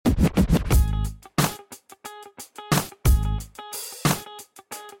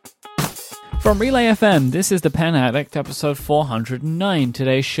From Relay FM, this is The Pen Addict, episode 409.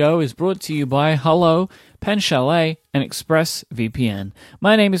 Today's show is brought to you by Hello, Pen Chalet, and ExpressVPN.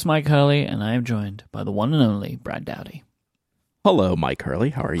 My name is Mike Hurley, and I am joined by the one and only Brad Dowdy. Hello, Mike Hurley.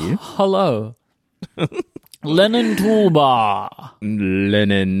 How are you? Hello. Lennon Toolbar.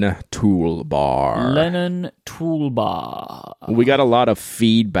 Lennon Toolbar. Lennon Toolbar. We got a lot of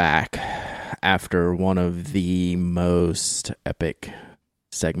feedback after one of the most epic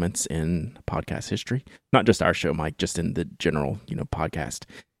segments in podcast history. Not just our show, Mike, just in the general, podcast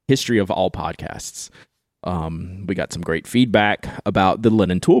history of all podcasts. We got some great feedback about the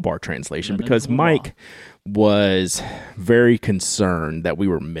Lennon Toolbar translation because Mike was very concerned that we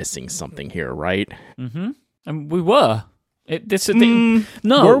were missing something here, right? Mm-hmm. And we were.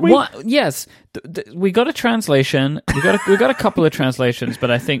 No, were we? Yes, we got a translation. We got a couple of translations, but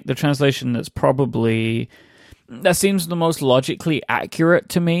I think the translation that seems the most logically accurate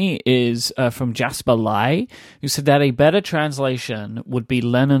to me is from Jasper Lai, who said that a better translation would be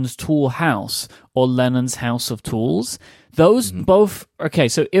Lennon's Tool House or Lennon's House of Tools. Those both okay.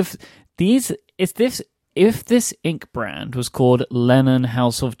 So if this ink brand was called Lennon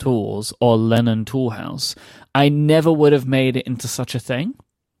House of Tools or Lennon Tool House, I never would have made it into such a thing.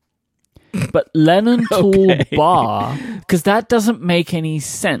 But Lennon Tool Bar, because that doesn't make any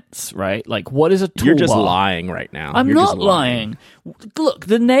sense, right? Like, what is a tool You're just bar? lying right now. I'm not lying. Look,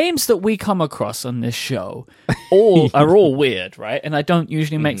 the names that we come across on this show are all weird, right? And I don't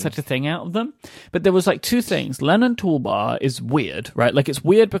usually make such a thing out of them. But there was like two things. Lennon Toolbar is weird, right? Like, it's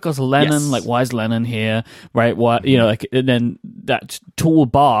weird because Lennon, like, why is Lennon here, right? What, and then that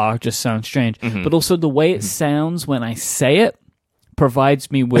toolbar just sounds strange. But also the way it sounds when I say it provides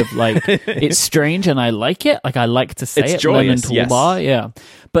me with, like, it's strange and I like it. Like, I like to say it's it, Lennon joyous, Toolbar, yeah.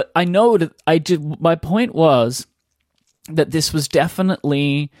 But I know that my point was that this was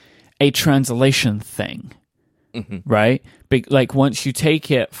definitely a translation thing, right? Like, once you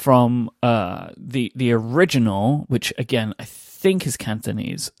take it from the original, which, again, I think is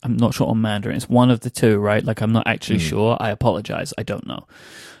Cantonese. I'm not sure on Mandarin. It's one of the two, right? Like, I'm not actually sure. I apologize. I don't know.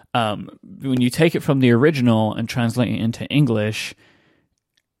 When you take it from the original and translate it into English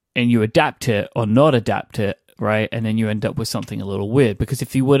and you adapt it or not adapt it, right? And then you end up with something a little weird, because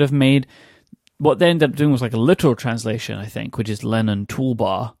if you would have made, what they ended up doing was like a literal translation, I think, which is Lennon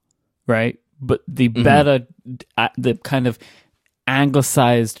Toolbar, right? But the better, the kind of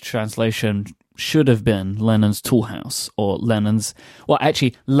anglicized translation should have been Lennon's Tool House or Lennon's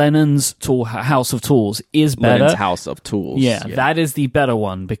House of Tools is better. Lennon's House of Tools. Yeah, that is the better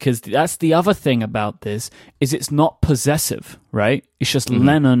one, because that's the other thing about this is it's not possessive, right? It's just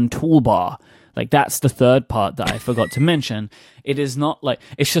Lennon Toolbar. Like, that's the third part that I forgot to mention. It is not like,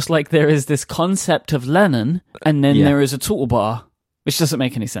 it's just like there is this concept of Lennon and then there is a toolbar, which doesn't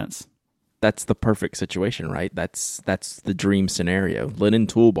make any sense. That's the perfect situation, right? That's the dream scenario. Lennon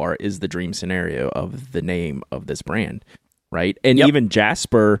Toolbar is the dream scenario of the name of this brand, right? And even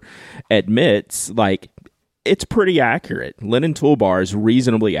Jasper admits, like, it's pretty accurate. Lennon Toolbar is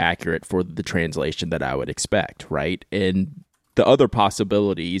reasonably accurate for the translation that I would expect, right? And the other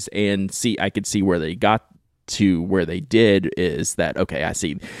possibilities, I could see where they got to where they did, is that, okay, I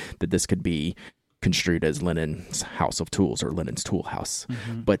see that this could be construed as Lennon's House of Tools or Lennon's Tool House,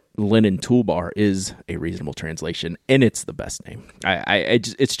 but Lennon Toolbar is a reasonable translation, and it's the best name.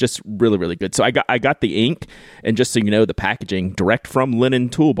 It's just really, really good. So I got the ink, and just so you know, the packaging direct from Lennon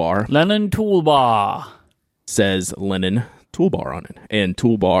Toolbar. Lennon Toolbar says Lennon Toolbar on it, and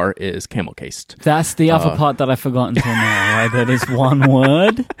Toolbar is camel cased. That's the other part that I forgot until now, right? That is one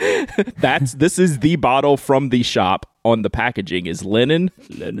word. This is the bottle from the shop on the packaging is Lennon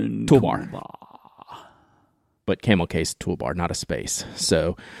Toolbar. But camel case toolbar, not a space.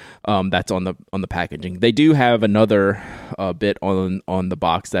 So that's on the packaging. They do have another bit on the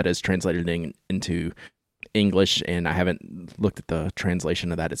box that is translated into English, and I haven't looked at the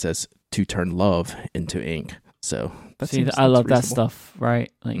translation of that. It says to turn love into ink. So I love that stuff,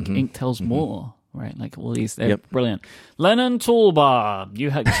 right? Like ink tells more, right? Like all these, they're brilliant. Lennon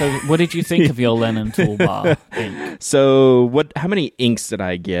Toolbar. So what did you think of your Lennon Toolbar ink? So how many inks did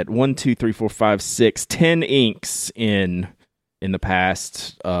I get? 1, 2, 3, 4, 5, 6, 10 inks in the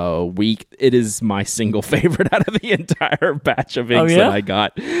past week. It is my single favorite out of the entire batch of inks that I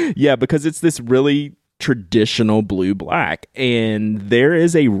got. Yeah, because it's this really traditional blue-black, and there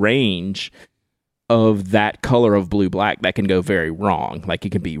is a range of that color of blue-black that can go very wrong. Like,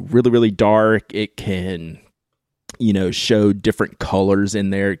 it can be really, really dark. It can, show different colors in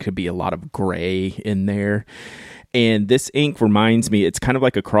there. It could be a lot of gray in there. And this ink reminds me, it's kind of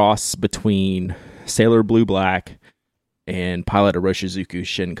like a cross between Sailor Blue Black and Pilot Iroshizuku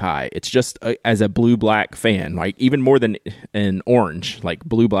Shinkai. It's just as a blue-black fan, like even more than an orange, like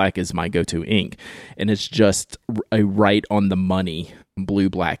blue-black is my go-to ink. And it's just a right on the money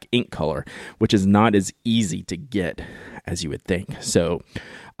blue-black ink color, which is not as easy to get as you would think. So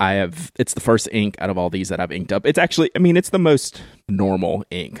it's the first ink out of all these that I've inked up. It's actually, I mean, it's the most normal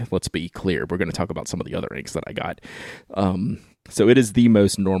ink. Let's be clear. We're going to talk about some of the other inks that I got. So it is the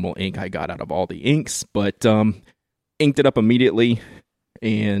most normal ink I got out of all the inks, but inked it up immediately,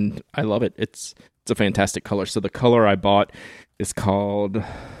 and I love it. It's a fantastic color. So the color I bought is called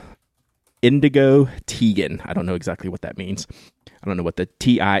Indigo Tegan. I don't know exactly what that means. I don't know what the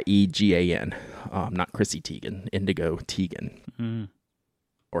Tiegan. Not Chrissy Teigen. Indigo Tegan.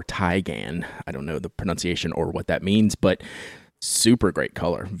 Or Taigan. I don't know the pronunciation or what that means, but super great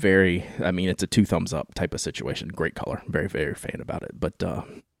color. It's a 2 thumbs up type of situation. Great color. Very, very fan about it. But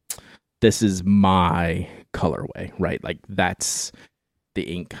this is my colorway, right? Like that's the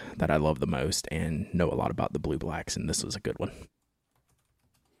ink that I love the most and know a lot about the blue blacks, and this was a good one.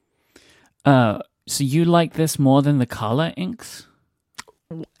 So you like this more than the color inks?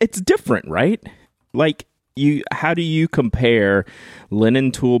 It's different, right? Like how do you compare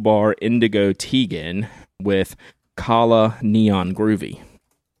Linen Toolbar Indigo Tegan with Kala Neon Groovy?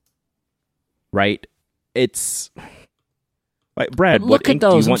 Right? It's like, Brad, look at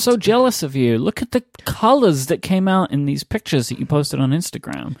those. I'm so jealous of you. Look at the colors that came out in these pictures that you posted on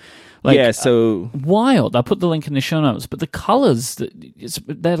Instagram. Like, yeah, so wild. I'll put the link in the show notes, but the colors,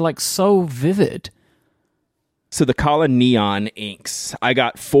 they're like so vivid. So the Kala Neon inks, I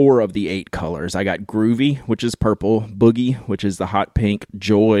got 4 of the 8 colors. I got Groovy, which is purple, Boogie, which is the hot pink,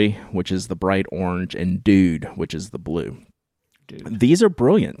 Joy, which is the bright orange, and Dude, which is the blue. Dude. These are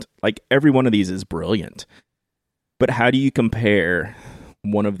brilliant. Like, every one of these is brilliant. But how do you compare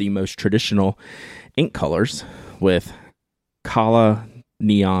one of the most traditional ink colors with Kala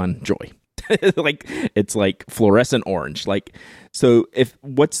Neon Joy? Like, it's like fluorescent orange. Like, so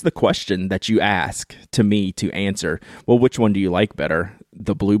what's the question that you ask to me to answer? Well, which one do you like better,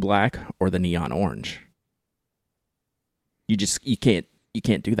 the blue black or the neon orange? You can't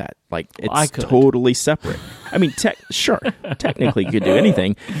do that. Like, it's totally separate. I mean, technically you could do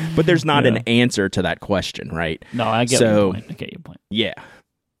anything, but there's not an answer to that question, right? No, I get your point. Yeah.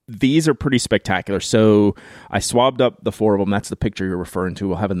 These are pretty spectacular. So I swabbed up the 4 of them. That's the picture you're referring to.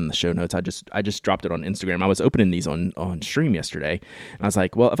 We'll have it in the show notes. I just dropped it on Instagram. I was opening these on stream yesterday, and I was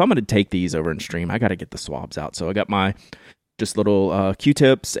like, well, if I'm going to take these over in stream, I got to get the swabs out. So I got my just little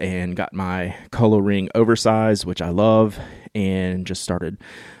Q-tips and got my Color Ring Oversize, which I love, and just started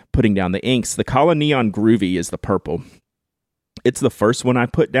putting down the inks. The Kala Neon Groovy is the purple. It's the first one I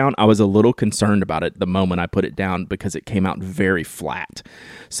put down. I was a little concerned about it the moment I put it down because it came out very flat.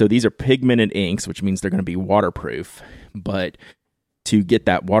 So these are pigmented inks, which means they're going to be waterproof. But to get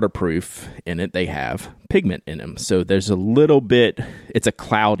that waterproof in it, they have pigment in them. So there's a little bit, it's a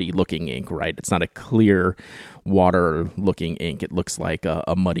cloudy looking ink, right? It's not a clear water looking ink. It looks like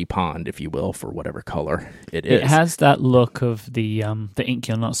a muddy pond, if you will, for whatever color it is. It has that look of the ink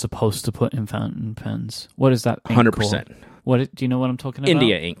you're not supposed to put in fountain pens. What is that ink 100%. called? Do you know what I'm talking about?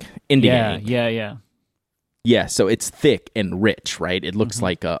 India ink. Ink. Yeah. Yeah, so it's thick and rich, right? It looks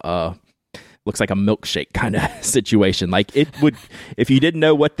like a milkshake kind of situation. Like, it would, if you didn't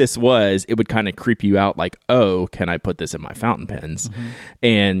know what this was, it would kind of creep you out. Like, oh, can I put this in my fountain pens?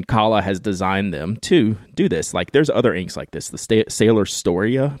 And Kala has designed them to do this. Like, there's other inks like this. The Sailor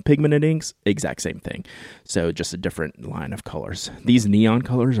Storia pigmented inks, exact same thing. So just a different line of colors. These neon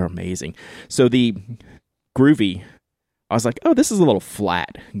colors are amazing. So the Groovy, I was like, oh, this is a little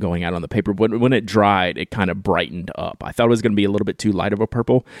flat going out on the paper. When it dried, it kind of brightened up. I thought it was going to be a little bit too light of a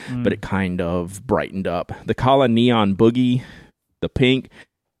purple, but it kind of brightened up. The Kala Neon Boogie, the pink,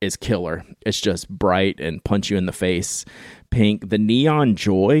 is killer. It's just bright and punch you in the face pink. The Neon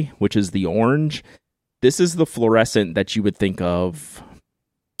Joy, which is the orange, this is the fluorescent that you would think of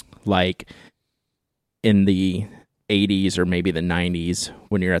like in the 80s or maybe the 90s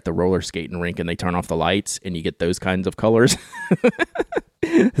when you're at the roller skating rink and they turn off the lights and you get those kinds of colors.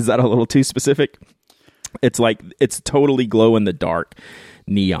 Is that a little too specific? It's like, it's totally glow in the dark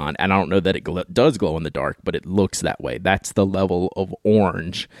neon, and I don't know that it does glow in the dark, but it looks that way. That's the level of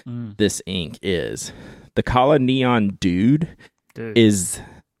orange this ink is. The Kala Neon Dude is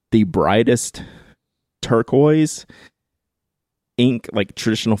the brightest turquoise ink, like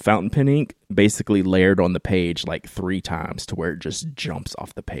traditional fountain pen ink, basically layered on the page like 3 times to where it just jumps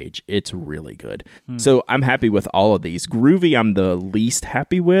off the page. It's really good. So I'm happy with all of these. Groovy I'm the least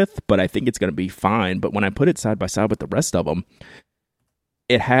happy with, but I think it's going to be fine. But when I put it side by side with the rest of them,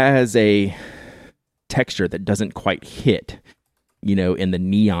 it has a texture that doesn't quite hit, in the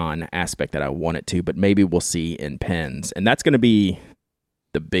neon aspect that I want it to, but maybe we'll see in pens. And that's going to be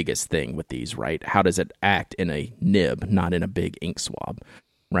the biggest thing with these, right? How does it act in a nib, not in a big ink swab,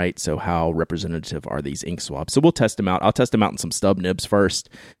 right? So how representative are these ink swabs? So we'll test them out. I'll test them out in some stub nibs first,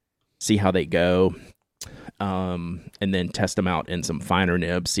 see how they go, and then test them out in some finer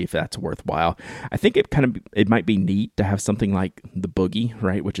nibs, see if that's worthwhile. I think it might be neat to have something like the Boogie,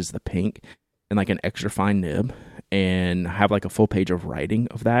 right, which is the pink, and like an extra fine nib, and have like a full page of writing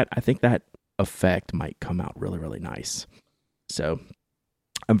of that. I think that effect might come out really, really nice. So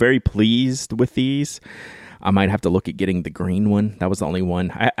I'm very pleased with these. I might have to look at getting the green one. That was the only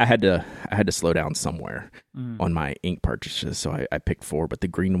one. I had to slow down somewhere on my ink purchases, so I picked 4. But the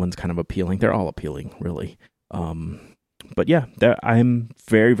green one's kind of appealing. They're all appealing, really. But yeah, I'm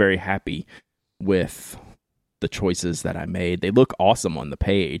very, very happy with the choices that I made. They look awesome on the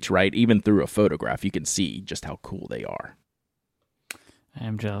page, right? Even through a photograph, you can see just how cool they are. I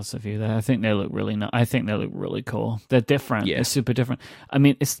am jealous of you. I think they look really nice. I think they look really cool. They're different. Yeah. They're super different. I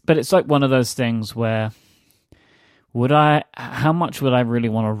mean, it's like one of those things where how much would I really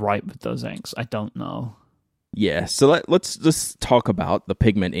want to write with those inks? I don't know. Yeah, so let's just talk about the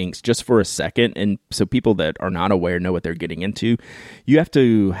pigment inks just for a second. And so people that are not aware know what they're getting into. You have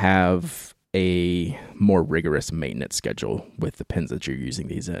to have a more rigorous maintenance schedule with the pens that you're using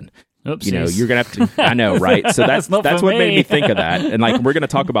these in. Oopsies. You're going to have to, I know, right? So that's what made me think of that. And like, we're going to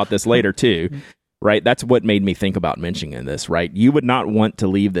talk about this later too, right? That's what made me think about mentioning this, right? You would not want to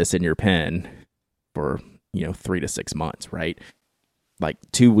leave this in your pen for, 3 to 6 months, right? Like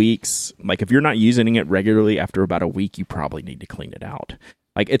 2 weeks. Like if you're not using it regularly, after about a week, you probably need to clean it out.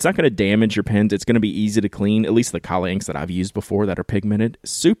 Like it's not going to damage your pens. It's going to be easy to clean. At least the Kala inks that I've used before that are pigmented,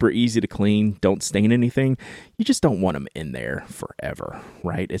 super easy to clean. Don't stain anything. You just don't want them in there forever,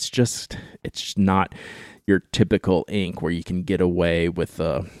 right? It's not your typical ink where you can get away with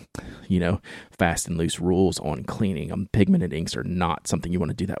fast and loose rules on cleaning them. Pigmented inks are not something you want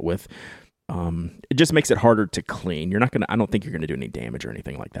to do that with. It just makes it harder to clean. I don't think you're going to do any damage or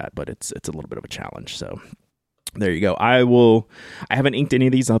anything like that, but it's a little bit of a challenge. So there you go. I haven't inked any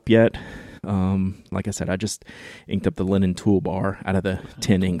of these up yet. Like I said, I just inked up the linen toolbar out of the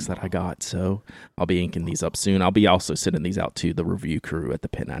 10 inks that I got. So I'll be inking these up soon. I'll be also sending these out to the review crew at the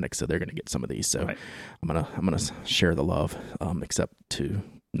Pen Addict. So they're going to get some of these. So right. I'm going to share the love, except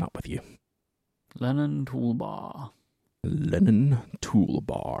not with you. Linen toolbar.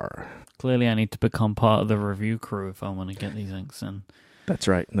 Clearly, I need to become part of the review crew if I want to get these inks in. That's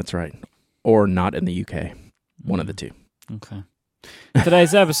right. Or not in the UK. One of the two. Okay.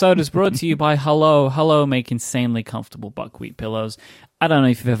 Today's episode is brought to you by Hello. Hello make insanely comfortable buckwheat pillows. I don't know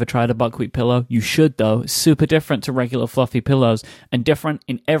if you've ever tried a buckwheat pillow. You should, though. It's super different to regular fluffy pillows and different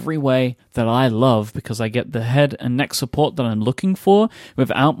in every way that I love because I get the head and neck support that I'm looking for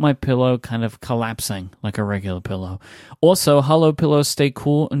without my pillow kind of collapsing like a regular pillow. Also, Hello pillows stay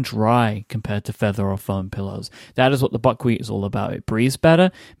cool and dry compared to feather or foam pillows. That is what the buckwheat is all about. It breathes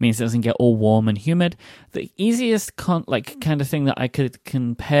better, means it doesn't get all warm and humid. The easiest kind of thing that I could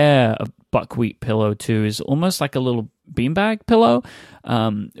compare a buckwheat pillow to is almost like a little beanbag pillow,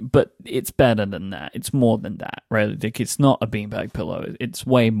 but it's better than that. It's more than that, right? Like, it's not a beanbag pillow. It's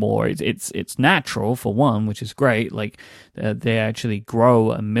way more. It's natural for one, which is great. Like they actually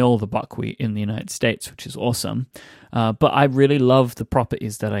grow and mill the buckwheat in the United States, which is awesome. But I really love the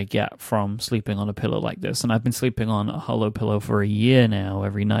properties that I get from sleeping on a pillow like this. And I've been sleeping on a Hello pillow for a year now,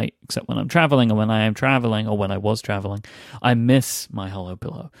 every night, except when I'm traveling. And when I am traveling, or when I was traveling, I miss my Hello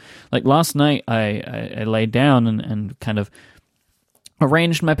pillow. Like last night, I laid down and kind of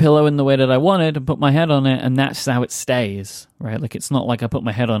arranged my pillow in the way that I wanted and put my head on it, and that's how it stays, right? Like, it's not like I put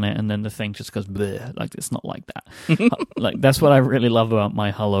my head on it and then the thing just goes bleh. Like, it's not like that. Like, that's what I really love about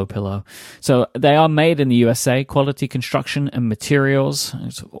my Hello pillow. So they are made in the USA, quality construction and materials.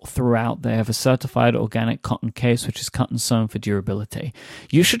 It's throughout. They have a certified organic cotton case, which is cut and sewn for durability.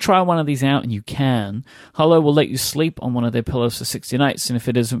 You should try one of these out, and you can. Hello will let you sleep on one of their pillows for 60 nights, and if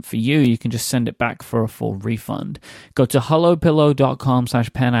it isn't for you, you can just send it back for a full refund. Go to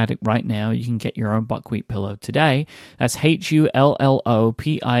hellopillow.com/penaddict right now. You can get your own buckwheat pillow today. That's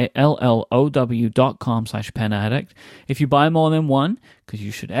HULLOPILLOW.com/penaddict. If you buy more than one,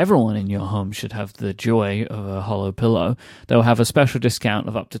 because everyone in your home should have the joy of a Hello pillow, they'll have a special discount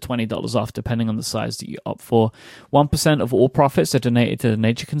of up to $20 off depending on the size that you opt for. 1% of all profits are donated to the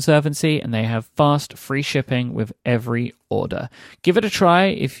Nature Conservancy, and they have fast, free shipping with every order. Give it a try.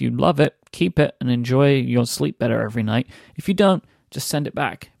 If you love it, keep it and enjoy your sleep better every night. If you don't, just send it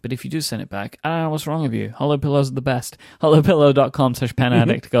back. But if you do send it back, I don't know what's wrong with you. Hello Pillows are the best.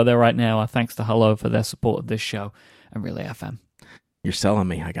 HelloPillow.com/penaddict. Go there right now. Thanks to Hello for their support of this show and Relay FM. You're selling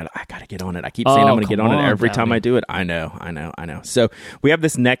me. I gotta get on it. I keep saying I'm gonna get on it every time I do it. I know. So we have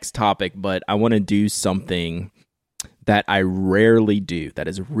this next topic, but I want to do something that I rarely do. That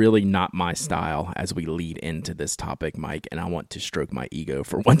is really not my style. As we lead into this topic, Mike, and I want to stroke my ego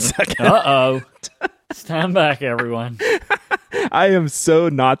for 1 second. Stand back, everyone. I am so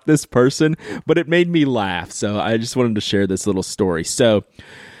not this person, but it made me laugh. So I just wanted to share this little story. So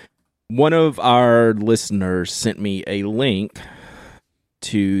one of our listeners sent me a link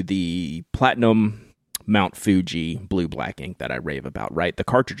to the Platinum Mount Fuji Blue Black ink that I rave about, right? The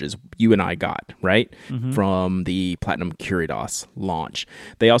cartridges you and I got, right? From the Platinum Curidas launch.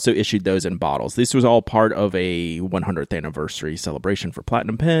 They also issued those in bottles. This was all part of a 100th anniversary celebration for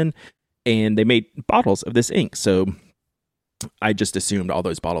Platinum Pen, and they made bottles of this ink. So I just assumed all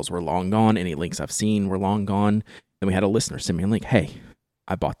those bottles were long gone. Any links I've seen were long gone. Then we had a listener send me a link. Hey,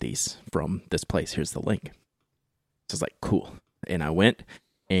 I bought these from this place. Here's the link. So I was like, cool. And I went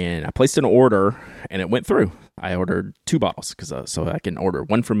and I placed an order and it went through. I ordered 2 bottles so I can order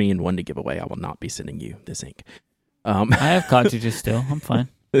one for me and one to give away. I will not be sending you this ink. I have cartridges still. I'm fine.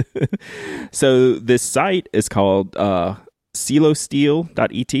 So this site is called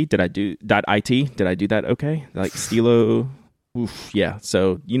stilosteel.it. Did I do .it? Did I do that okay? Like Stilo. Oof, yeah.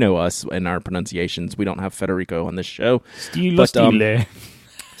 So you know us and our pronunciations. We don't have Federico on this show. Stilo Stile.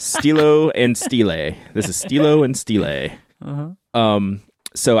 Stilo and Stile. This is Stilo and Stile.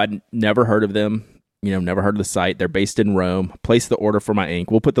 So I'd never heard of them, never heard of the site. They're based in Rome. Placed the order for my ink.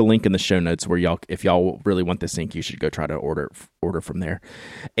 We'll put the link in the show notes where if y'all really want this ink, you should go try to order from there.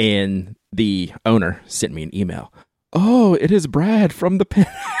 And the owner sent me an email. Oh, it is Brad from the Pen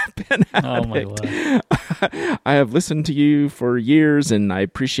Addict. Oh my Lord. I have listened to you for years and I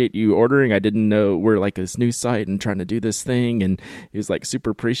appreciate you ordering. I didn't know we're like this new site and trying to do this thing. And he was like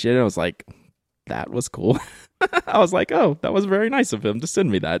super appreciative. I was like, that was cool. I was like, oh, that was very nice of him to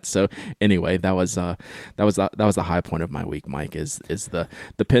send me that. So anyway, that was the high point of my week, Mike, is the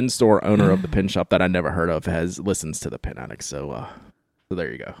pen store owner of the pen shop that I never heard of listens to the Pen Addict. So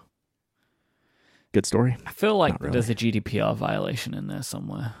there you go. Good story. I feel like there's a GDPR violation in there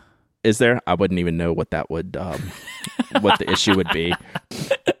somewhere. Is there? I wouldn't even know what that would, what the issue would be.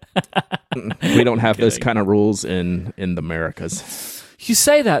 We don't have those kind of rules in the Americas. You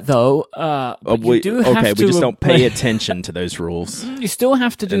say that though, we just don't pay attention to those rules. You still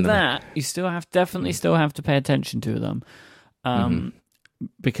have to do that. You still have to pay attention to them,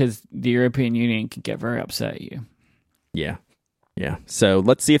 because the European Union can get very upset at you. Yeah. So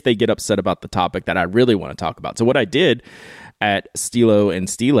let's see if they get upset about the topic that I really want to talk about. So what I did at Stilo and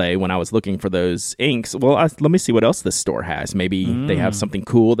Stile when I was looking for those inks, let me see what else this store has. Maybe they have something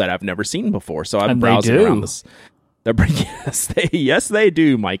cool that I've never seen before. So I'm browsing around this. Yes, they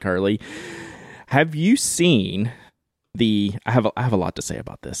do, Mike Hurley. Have you seen I have a lot to say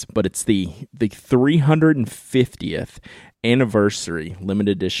about this, but it's the 350th anniversary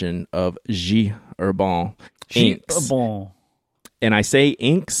limited edition of G Urban inks. And I say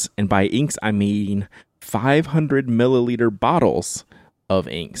inks, and by inks I mean 500 milliliter bottles of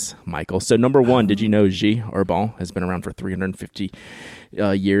inks, Michael. So number one, did you know G Urban has been around for 350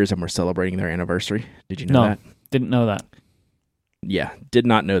 years, and we're celebrating their anniversary? Did you know that? Didn't know that. Yeah, did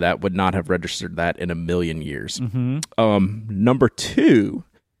not know that. Would not have registered that in a million years. Number two,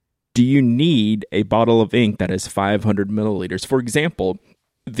 do you need a bottle of ink that is 500 milliliters? For example,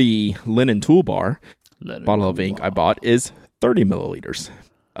 the Linen Toolbar bottle of ink I bought is 30 milliliters.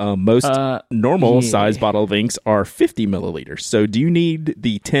 Most normal size bottle of inks are 50 milliliters. So do you need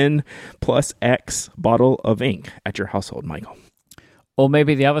the 10 plus X bottle of ink at your household, Michael? Or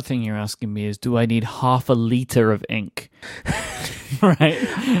maybe the other thing you're asking me is, do I need half a liter of ink? Right?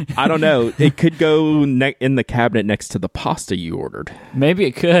 I don't know. It could go in the cabinet next to the pasta you ordered. Maybe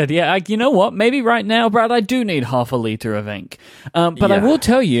it could. Yeah, you know what? Maybe right now, Brad, I do need half a liter of ink. But I will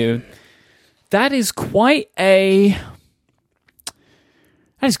tell you, that is quite an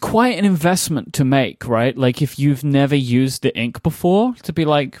investment to make, right? Like if you've never used the ink before, to be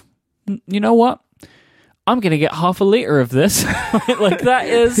like, you know what? I'm going to get half a liter of this. Like that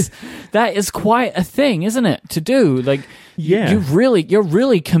is quite a thing, isn't it, to do? Like, you're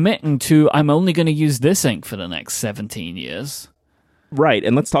really committing to, I'm only going to use this ink for the next 17 years. Right.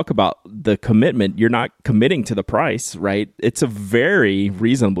 And let's talk about the commitment. You're not committing to the price, right? It's a very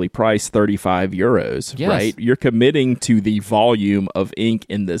reasonably priced 35 euros, Yes. right? You're committing to the volume of ink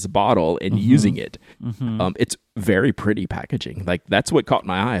in this bottle and using it. It's very pretty packaging. Like, that's what caught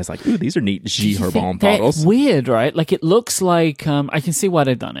my eye. I was like, ooh, these are neat G. Herbon bottles. It's weird, right? Like, it looks like, I can see why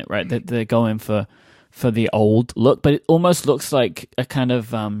they've done it, right? They're going for the old look, but it almost looks like a kind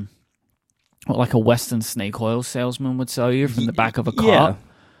of, what, like a Western snake oil salesman would sell you from the back of a car. Yeah,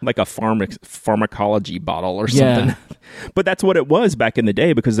 like a pharmacology bottle or something. Yeah. But that's what it was back in the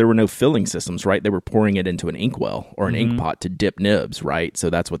day because there were no filling systems, right? They were pouring it into an inkwell or an ink pot to dip nibs, right? So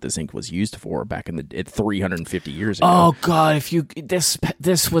that's what this ink was used for back in 350 years ago. Oh God, if you this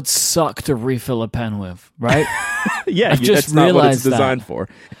would suck to refill a pen with, right? Yeah, just that's not what it's realized that. designed for.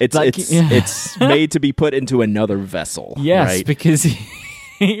 It's Like, yeah. it's made to be put into another vessel. Yes, right? because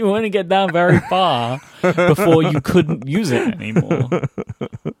you want to get down very far before you couldn't use it anymore.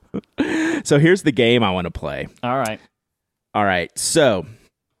 So here's the game I want to play. All right. So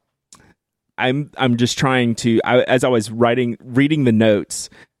I'm just trying to as I was reading the notes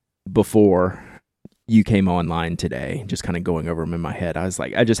before you came online today, just kind of going over them in my head. I was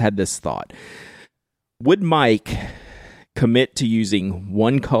like, I just had this thought. Would Mike commit to using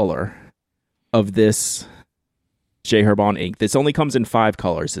one color of this J. Herbon ink? This only comes in 5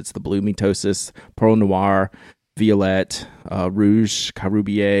 colors. It's the Blue Mitosis, Pearl Noir, Violette, Rouge,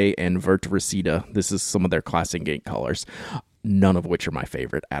 Caroubier, and Vert Reseda. This is some of their classic ink colors, none of which are my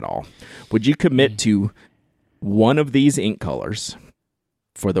favorite at all. Would you commit to one of these ink colors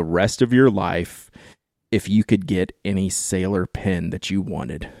for the rest of your life if you could get any Sailor pen that you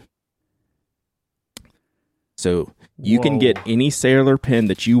wanted? So you can get any Sailor pen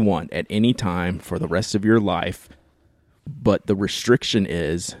that you want at any time for the rest of your life, but the restriction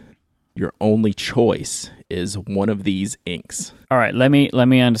is your only choice is one of these inks. All right, let me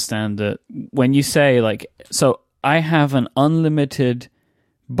understand that. When you say, like, so I have an unlimited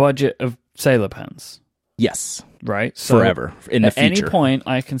budget of Sailor pens. Yes. Right? So forever in the future. At any point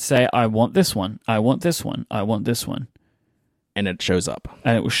I can say I want this one, I want this one, I want this one. And it shows up.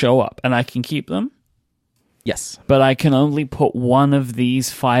 And it will show up. And I can keep them. Yes. But I can only put one of these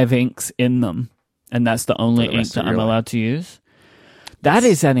 5 inks in them. And that's the only ink that I'm allowed to use. That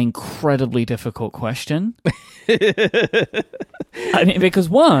is an incredibly difficult question. I mean, because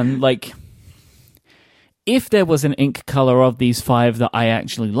one, like, if there was an ink color of these 5 that I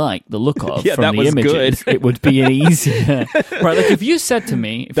actually like the look of from the images, it would be an easier. Right? Like, if you said to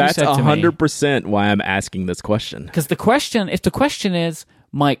me, that's 100% why I'm asking this question. Because if the question is,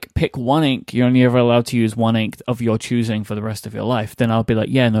 Mike, pick one ink, you're only ever allowed to use one ink of your choosing for the rest of your life, then I'll be like,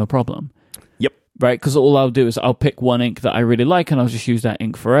 yeah, no problem. Yep. Right? Because all I'll do is I'll pick one ink that I really like and I'll just use that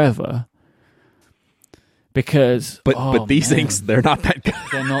ink forever. Because but these inks, they're not that good.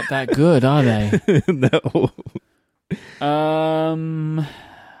 They're not that good, are they? No.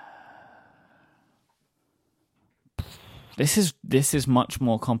 This is much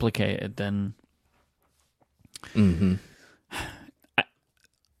more complicated than. Mm-hmm.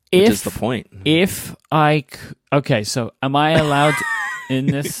 Which is the point. Okay, so am I allowed in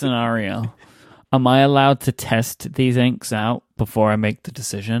this scenario? Am I allowed to test these inks out before I make the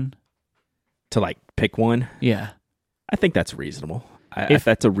decision? To, like, pick one? Yeah. I think that's reasonable. If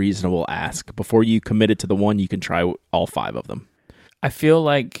that's a reasonable ask. Before you committed to the one, you can try all 5 of them. I feel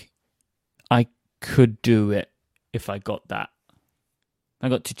like I could do it if I got that. I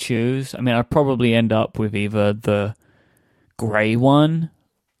got to choose. I mean, I'd probably end up with either the grey one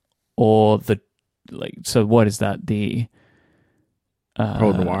or the, like, so what is that? The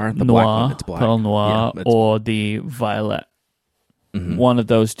Pearl Noir, the black one that's black. Pearl Noir, yeah, or the Violet. Mm-hmm. One of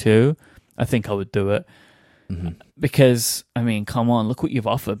those two. I think I would do it. Mm-hmm. Because, I mean, come on, look what you've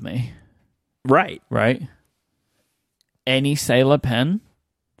offered me. Right. Right? Any Sailor pen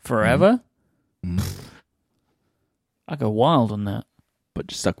forever? Mm-hmm. I go wild on that. But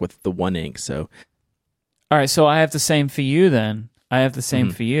just stuck with the one ink, so. All right, so I have the same for you then. I have the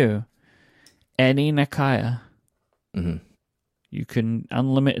same for you. Any Nakaya. Mm-hmm. You can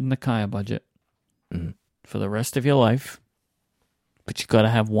unlimited Nakaya budget for the rest of your life, but you got to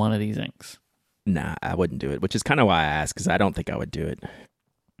have one of these inks. Nah, I wouldn't do it, which is kind of why I asked, because I don't think I would do it.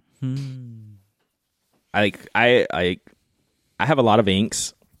 I have a lot of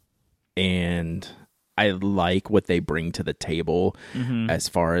inks, and I like what they bring to the table as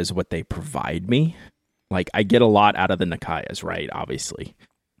far as what they provide me. Like, I get a lot out of the Nakayas, right? Obviously.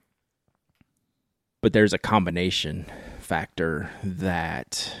 But there's a combination factor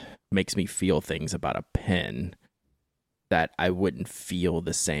that makes me feel things about a pen that I wouldn't feel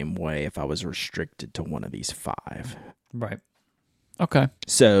the same way if I was restricted to one of these 5. Right. Okay.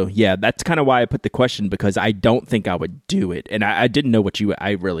 So yeah, that's kind of why I put the question, because I don't think I would do it, and I didn't know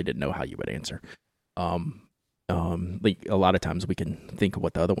I really didn't know how you would answer. Like a lot of times we can think of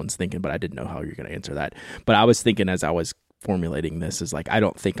what the other one's thinking, but I didn't know how you're going to answer that. But I was thinking as I was formulating this is like, I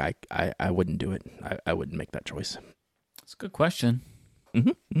don't think I wouldn't do it. I wouldn't make that choice. That's a good question.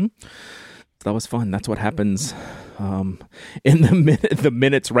 That was fun. That's what happens in the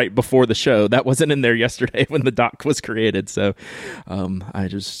minutes right before the show. That wasn't in there yesterday when the doc was created. So I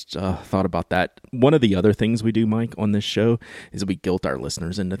just thought about that. One of the other things we do, Mike, on this show is we guilt our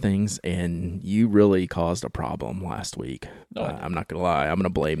listeners into things, and you really caused a problem last week. No, I'm not going to lie. I'm going to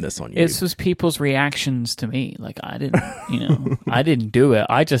blame this on you. It was people's reactions to me. Like, I didn't, I didn't do it.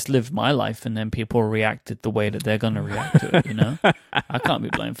 I just lived my life, and then people reacted the way that they're going to react to it, I can't be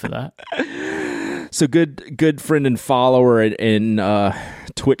blamed for that. So good friend and follower and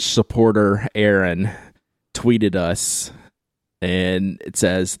Twitch supporter Aaron tweeted us, and it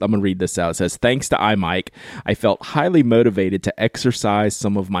says, I'm going to read this out. It says, thanks to iMike, I felt highly motivated to exercise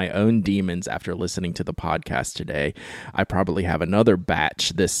some of my own demons after listening to the podcast today. I probably have another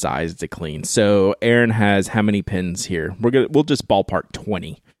batch this size to clean. So Aaron has how many pins here? We'll just ballpark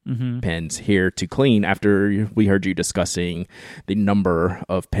 20. Pens here to clean after we heard you discussing the number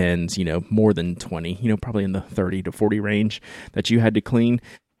of pens, more than 20, probably in the 30 to 40 range that you had to clean.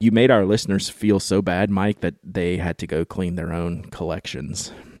 You made our listeners feel so bad, Mike, that they had to go clean their own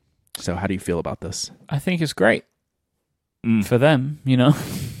collections. So how do you feel about this? I think it's great for them,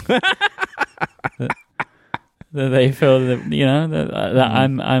 that they feel that, that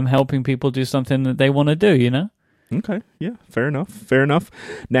I'm helping people do something that they want to do, Okay. Yeah. Fair enough.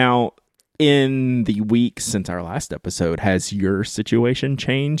 Now, in the week since our last episode, has your situation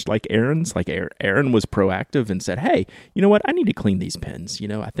changed like Aaron's? Like Aaron was proactive and said, hey, you know what? I need to clean these pens.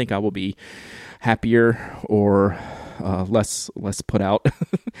 I think I will be happier or less put out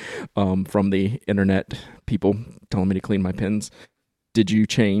from the internet people telling me to clean my pens. Did you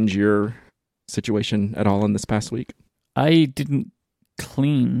change your situation at all in this past week? I didn't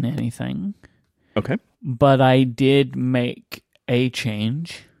clean anything. Okay. But I did make a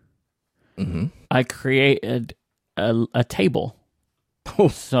change. I created a table.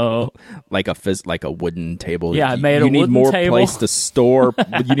 So like a wooden table. Yeah, I made a wooden table. You need more place to store.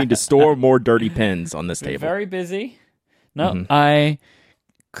 You need to store more dirty pens on this table. Very busy. No, I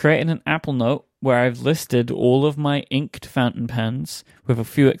created an Apple Note where I've listed all of my inked fountain pens, with a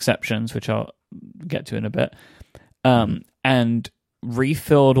few exceptions, which I'll get to in a bit, and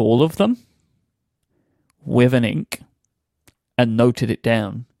refilled all of them with an ink and noted it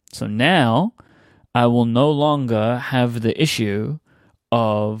down. So now I will no longer have the issue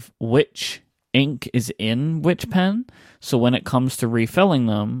of which ink is in which pen. So when it comes to refilling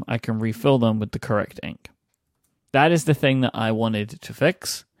them, I can refill them with the correct ink. That is the thing that I wanted to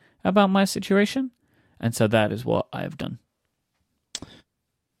fix about my situation. And so that is what I have done.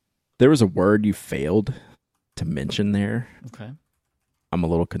 There was a word you failed to mention there. Okay. I'm a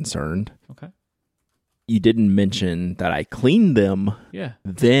little concerned. Okay. You didn't mention that I cleaned them. Yeah.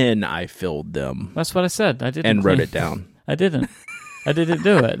 Then I filled them. That's what I said. I didn't. And wrote it down. I didn't. I didn't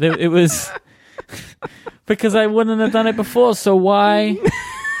do it. It was because I wouldn't have done it before. So why?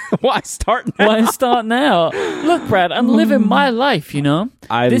 Why start now? Why start now? Look, Brad, I'm living my life.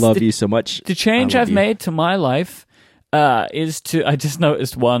 I love you so much. The change I've made to my life is to. I just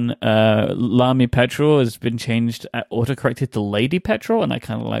noticed one. Lamy Petrol has been changed, autocorrected to Lady Petrol, and I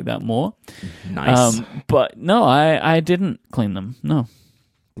kind of like that more. Nice. But no, I didn't clean them. No.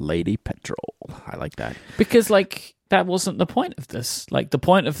 Lady Petrol. I like that. Because that wasn't the point of this. The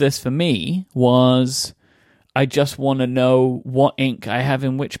point of this for me was I just want to know what ink I have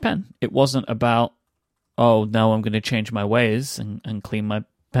in which pen. It wasn't about, oh, now I'm going to change my ways and clean my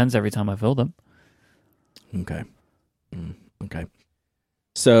pens every time I fill them. Okay. Okay.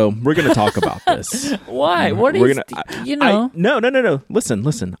 So we're going to talk about this. Why? What is, No.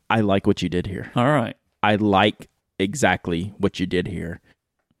 Listen. I like what you did here. All right. I like exactly what you did here.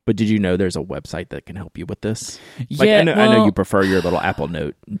 But did you know there's a website that can help you with this? I know you prefer your little Apple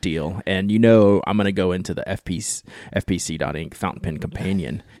Note deal, and I'm going to go into the FPC.Inc. Fountain Pen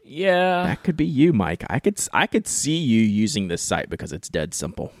Companion. Yeah. That could be you, Mike. I could see you using this site because it's dead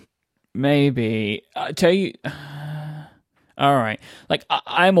simple. Maybe. I tell you... All right.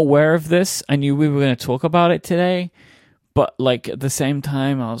 I'm aware of this. I knew we were going to talk about it today, but at the same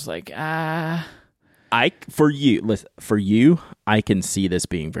time, I was like, For you, I can see this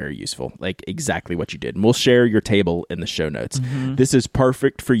being very useful, like exactly what you did. And we'll share your table in the show notes. Mm-hmm. This is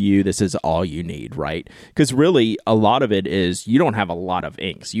perfect for you. This is all you need, right? Because really, a lot of it is you don't have a lot of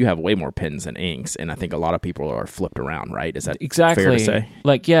inks. You have way more pens than inks, and I think a lot of people are flipped around, right? Is that exactly fair to say?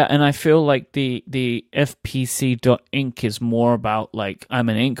 Like, yeah, and I feel like the FPC.ink is more about like I'm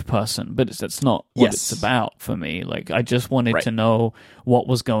an ink person, but that's not what it's about for me. Like, I just wanted to know what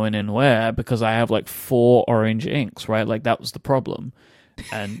was going in where because I have like 4 orange inks, right? Like that was the problem.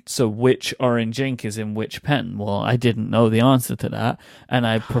 And so which orange ink is in which pen? Well, I didn't know the answer to that, and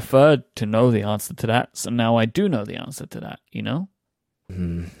I preferred to know the answer to that. So now I do know the answer to that, you know?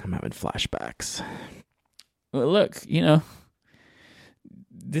 I'm having flashbacks. Well, look, you know,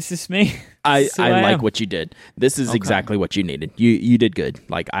 this is me. I like what you did. This is exactly what you needed. You did good.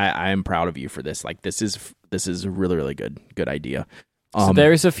 Like I am proud of you for this. Like this is a really, really good idea. So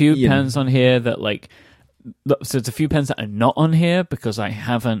there is a few pens on here that like, so it's a few pens that are not on here because I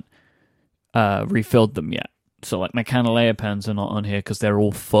haven't refilled them yet. So like my Canalea pens are not on here because they're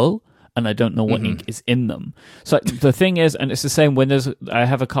all full and I don't know what ink is in them. So the thing is, and it's the same when I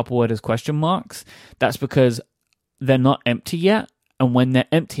have a couple where there's question marks, that's because they're not empty yet. And when they're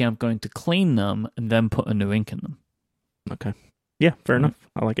empty, I'm going to clean them and then put a new ink in them. Okay. Yeah, fair enough.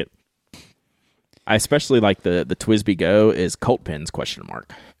 I like it. I especially like the Twisby Go is Cult Pens ?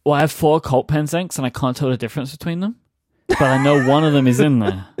 Well, I have 4 Cult Pens inks and I can't tell the difference between them, but I know one of them is in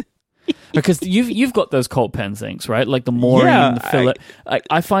there. Because you've got those Cult Pens inks, right? Like the Maureen, the Fillet.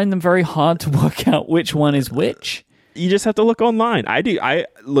 I find them very hard to work out which one is which. You just have to look online. I do. I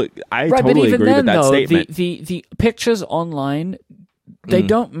right, totally agree with that statement. The pictures online, they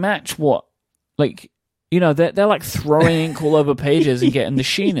don't match what, like, you know, they're like throwing ink all over pages and getting the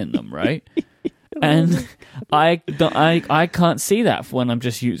sheen in them, right? And I can't see that when I'm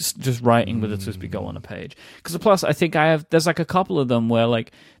just writing with a Twisby Go on a page. Because plus, I think there's like a couple of them where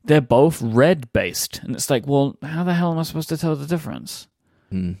like they're both red based, and it's like, well, how the hell am I supposed to tell the difference?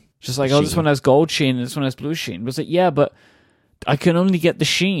 Just like, this one has gold sheen and this one has blue sheen. But it's like, yeah, but I can only get the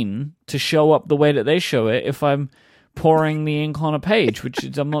sheen to show up the way that they show it if I'm pouring the ink on a page, which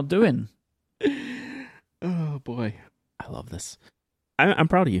I'm not doing. Oh boy, I love this. I'm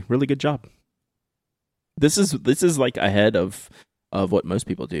proud of you. Really good job. This is like ahead of what most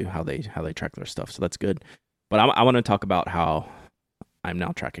people do, how they track their stuff. So that's good. But I want to talk about how I'm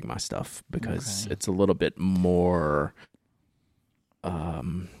now tracking my stuff because it's a little bit more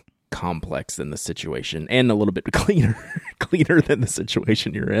complex than the situation and a little bit cleaner than the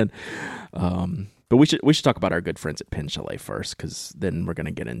situation you're in. But we should talk about our good friends at Pen Chalet first, because then we're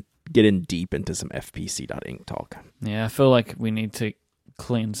gonna get in deep into some FPC.ink talk. Yeah, I feel like we need to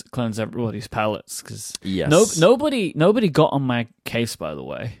cleanse everybody's palettes because yes. nobody got on my case, by the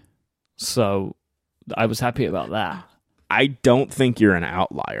way, so I was happy about that. I don't think you're an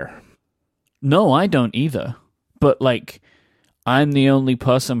outlier. No, I don't either. But like, I'm the only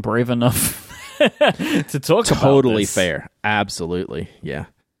person brave enough to talk about totally this. Fair. Absolutely. Yeah.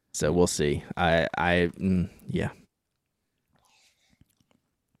 So we'll see. Yeah.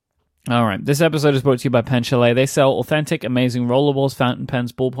 All right. This episode is brought to you by Pen Chalet. They sell authentic, amazing rollerballs, fountain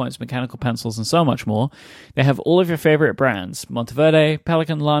pens, ballpoints, mechanical pencils, and so much more. They have all of your favorite brands: Monteverde,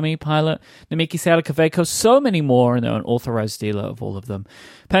 Pelican, Lamy, Pilot, Namiki, Sailor, Kaweco, so many more, and they're an authorized dealer of all of them.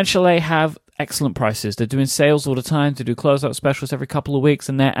 Pen Chalet have excellent prices. They're doing sales all the time. They do closeout specials every couple of weeks,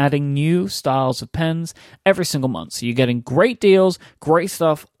 and they're adding new styles of pens every single month. So you're getting great deals, great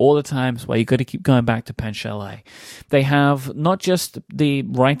stuff all the time. That's why you got to keep going back to Pen Chalet. They have not just the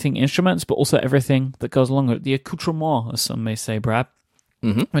writing instruments, but also everything that goes along with it. The accoutrement, as some may say, Brad.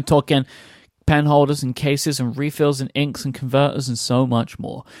 Mm-hmm. We're talking pen holders and cases and refills and inks and converters and so much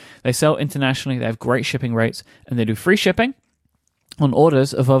more. They sell internationally. They have great shipping rates, and they do free shipping on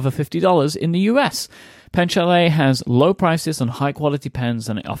orders of over $50 in the US. Pen Chalet has low prices on high-quality pens,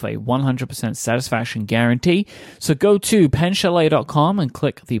 and they offer a 100% satisfaction guarantee. So go to penchalet.com and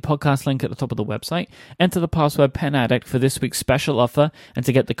click the podcast link at the top of the website. Enter the password PENADDICT for this week's special offer and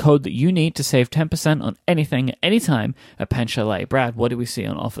to get the code that you need to save 10% on anything, anytime at Pen Chalet. Brad, what do we see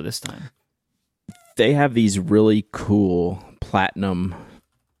on offer this time? They have these really cool platinum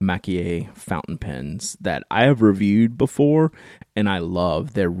Macchier fountain pens that I have reviewed before and I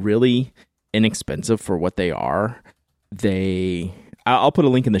love. They're really inexpensive for what they are. I'll put a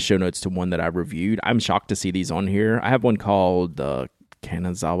link in the show notes to one that I reviewed. I'm shocked to see these on here. I have one called the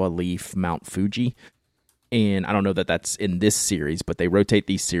Kanazawa Leaf Mount Fuji, and I don't know that that's in this series, but they rotate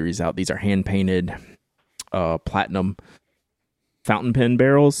these series out. These are hand painted platinum fountain pen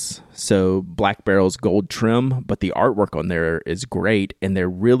barrels. So black barrels, gold trim, but the artwork on there is great, and they're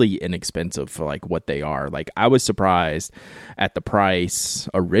really inexpensive for like what they are. Like I was surprised at the price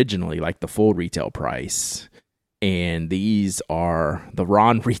originally, like the full retail price. And these are the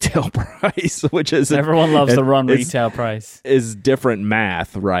Ron retail price, which is everyone loves the Ron retail price. Is different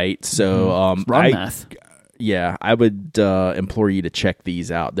math, right? So Ron math. Yeah, I would implore you to check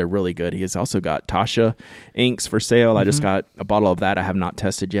these out. They're really good. He has also got Tasha inks for sale. I just got a bottle of that. I have not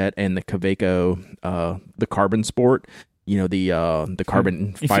tested yet, and the Kaweco, the Carbon Sport. You know, the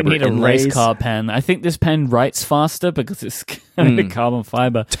carbon if fiber you need a inlays. race car pen, I think this pen writes faster because it's carbon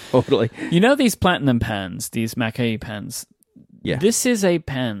fiber. Totally. You know these platinum pens, these Mackey pens? Yeah. This is a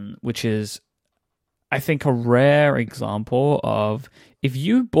pen which is, I think, a rare example of if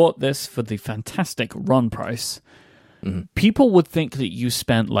you bought this for the fantastic run price, people would think that you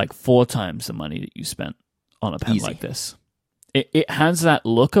spent like 4 times the money that you spent on a pen like this. It has that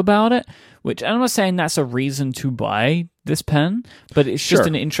look about it, which I'm not saying that's a reason to buy this pen, but it's just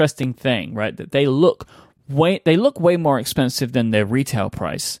an interesting thing, right? That they look way more expensive than their retail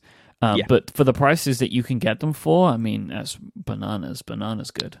price. But for the prices that you can get them for, I mean, that's bananas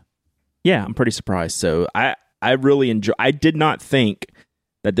good. Yeah, I'm pretty surprised. So I really enjoy. I did not think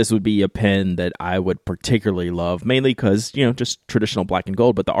that this would be a pen that I would particularly love, mainly because, you know, just traditional black and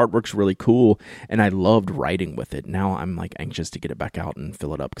gold, but the artwork's really cool, and I loved writing with it. Now I'm like anxious to get it back out and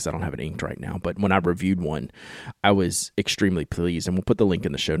fill it up because I don't have it inked right now. But when I reviewed one, I was extremely pleased, and we'll put the link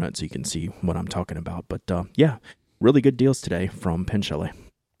in the show notes so you can see what I'm talking about. But yeah, really good deals today from Pen Chalet.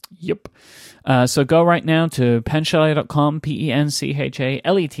 Yep. So go right now to penchalet.com,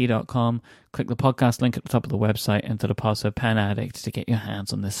 penchalet.com. Click the podcast link at the top of the website, enter the password Pen Addict to get your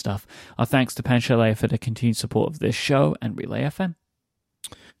hands on this stuff. Our thanks to Pen Chalet for the continued support of this show and Relay FM.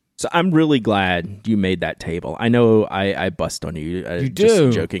 So I'm really glad you made that table. I know I bust on you, you just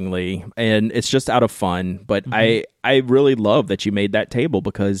do. jokingly, and it's just out of fun. But I really love that you made that table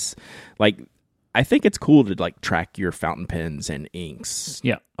because, like, I think it's cool to like track your fountain pens and inks.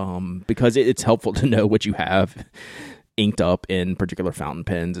 Yeah. Because it's helpful to know what you have inked up in particular fountain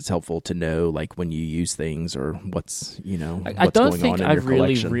pens. It's helpful to know like when you use things or what's, you know, what's I don't going think on in I your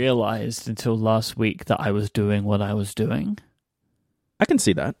really collection. realized until last week that I was doing what I was doing. I can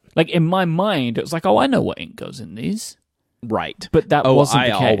see that. Like in my mind, it was like, oh, I know what ink goes in these. Right. But that wasn't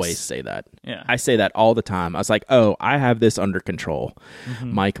the case. I always say that. Yeah. I say that all the time. I was like, oh, I have this under control.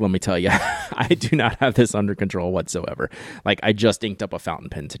 Mike, let me tell you, I do not have this under control whatsoever. Like, I just inked up a fountain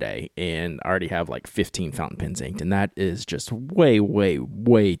pen today, and I already have like 15 fountain pens inked, and that is just way, way,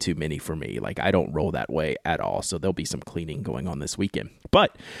 way too many for me. Like, I don't roll that way at all, so there'll be some cleaning going on this weekend.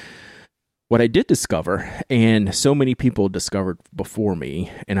 But what I did discover, and so many people discovered before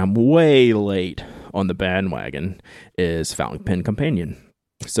me, and I'm way late on the bandwagon, is Fountain Pen Companion.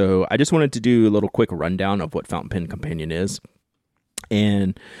 So I just wanted to do a little quick rundown of what Fountain Pen Companion is.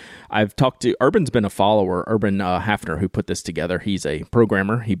 And I've talked to, Urban's been a follower, Urban Hafner, who put this together. He's a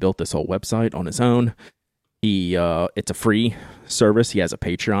programmer. He built this whole website on his own. It's a free service. He has a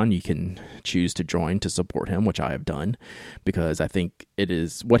Patreon. You can choose to join to support him, which I have done because I think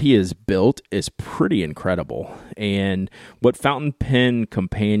what he has built is pretty incredible. And what Fountain Pen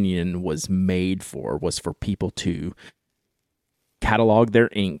Companion was made for was for people to catalog their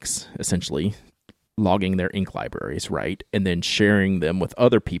inks, essentially logging their ink libraries, right? And then sharing them with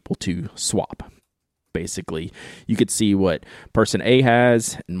other people to swap. Basically, you could see what person A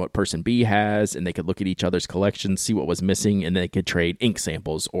has and what person B has, and they could look at each other's collections, see what was missing, and they could trade ink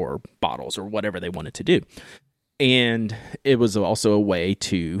samples or bottles or whatever they wanted to do. And it was also a way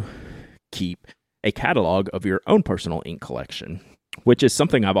to keep a catalog of your own personal ink collection, which is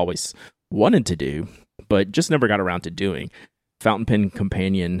something I've always wanted to do, but just never got around to doing. Fountain Pen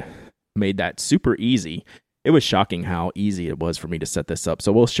Companion made that super easy. It was shocking how easy it was for me to set this up.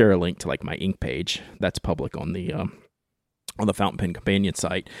 So we'll share a link to like my ink page that's public on the Fountain Pen Companion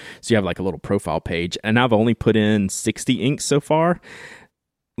site. So you have like a little profile page, and I've only put in 60 inks so far.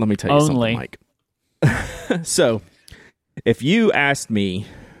 Let me tell you something, Mike. So if you asked me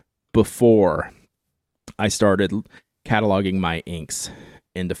before I started cataloging my inks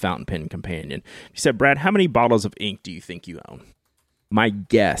into Fountain Pen Companion, you said, Brad, how many bottles of ink do you think you own? My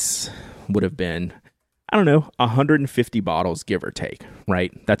guess would have been, I don't know, 150 bottles, give or take,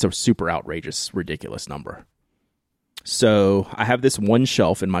 right? That's a super outrageous, ridiculous number. So I have this one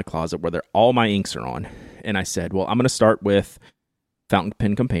shelf in my closet where all my inks are on. And I said, well, I'm going to start with Fountain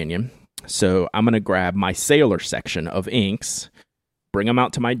Pen Companion. So I'm going to grab my Sailor section of inks, bring them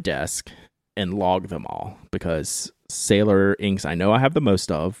out to my desk, and log them all. Because Sailor inks, I know I have the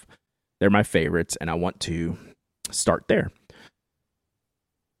most of. They're my favorites, and I want to start there.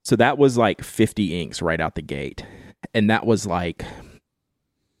 So that was like 50 inks right out the gate. And that was like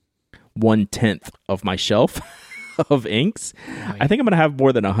 1/10 of my shelf of inks. Right. I think I'm going to have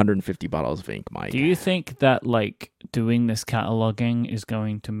more than 150 bottles of ink, Mike. Do you think that like doing this cataloging is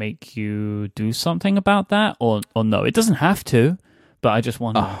going to make you do something about that, or no? It doesn't have to, but I just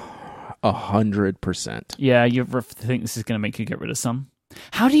wonder. 100%. Yeah, you think this is going to make you get rid of some?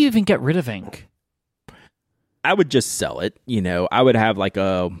 How do you even get rid of ink? I would just sell it. You know, I would have like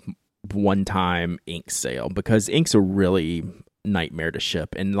a one-time ink sale because inks are really nightmare to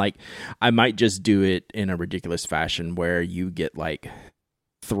ship. And like, I might just do it in a ridiculous fashion where you get like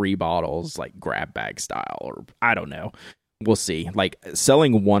 3 bottles, like grab bag style, or I don't know. We'll see. Like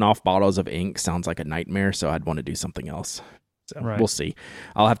selling one-off bottles of ink sounds like a nightmare. So I'd want to do something else. So We'll see.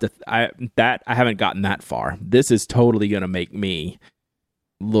 I'll have to, I haven't gotten that far. This is totally going to make me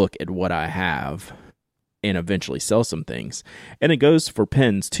look at what I have and eventually sell some things. And it goes for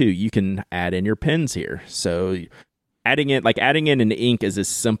pens too. You can add in your pens here. So adding in an ink is as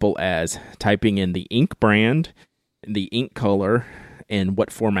simple as typing in the ink brand, the ink color, and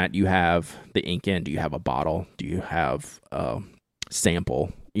what format you have the ink in. Do you have a bottle? Do you have a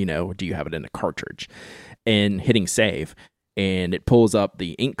sample? You know, do you have it in a cartridge? And hitting save. And it pulls up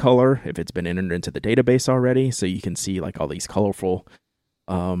the ink color if it's been entered into the database already. So you can see like all these colorful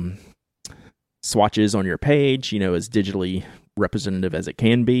swatches on your page, you know, as digitally representative as it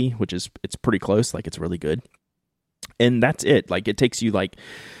can be, it's pretty close. Like it's really good. And that's it. Like it takes you like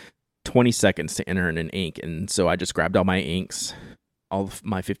 20 seconds to enter in an ink. And so I just grabbed all my inks, all of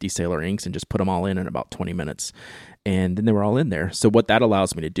my 50 Sailor inks, and just put them all in about 20 minutes. And then they were all in there. So what that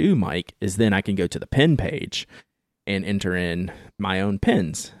allows me to do, Mike, is then I can go to the pen page and enter in my own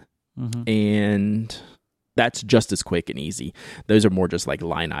pens. Mm-hmm. And that's just as quick and easy. Those are more just like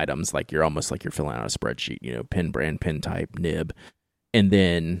line items, like you're filling out a spreadsheet, you know, pen brand, pen type, nib. And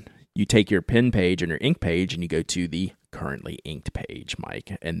then you take your pen page and your ink page and you go to the currently inked page,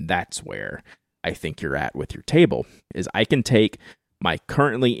 Mike. And that's where I think you're at with your table, is I can take my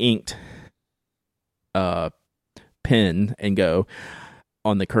currently inked pen and go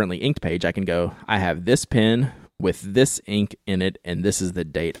on the currently inked page. I can go, I have this pen with this ink in it, and this is the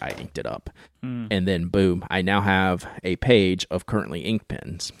date I inked it up. And then boom, I now have a page of currently inked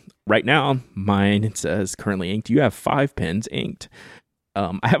pens. Right now, mine, it says currently inked. You have 5 pens inked.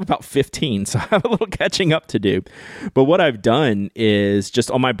 I have about 15, so I have a little catching up to do. But what I've done is just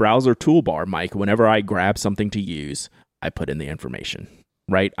on my browser toolbar, Mike, whenever I grab something to use, I put in the information,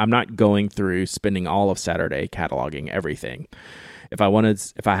 right? I'm not going through spending all of Saturday cataloging everything. If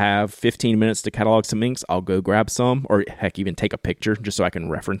I have 15 minutes to catalog some inks, I'll go grab some, or heck, even take a picture just so I can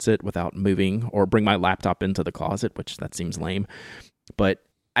reference it without moving, or bring my laptop into the closet, which that seems lame. But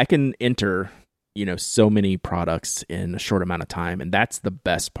I can enter, you know, so many products in a short amount of time. And that's the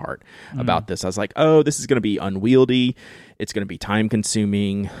best part about this. I was like, oh, this is going to be unwieldy. It's going to be time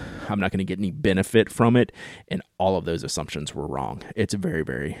consuming. I'm not going to get any benefit from it. And all of those assumptions were wrong. It's very,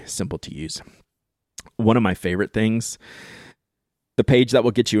 very simple to use. One of my favorite things, the page that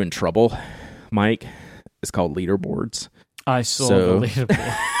will get you in trouble, Mike, is called leaderboards. I saw the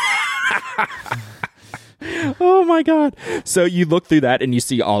leaderboard. Oh my God. So you look through that and you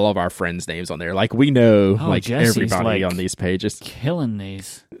see all of our friends' names on there. Like we know Jesse's everybody on these pages. Killing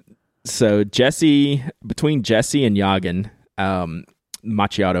these. So between Jesse and Yagen,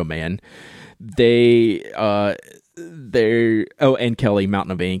 Macchiato Man, and Kelly,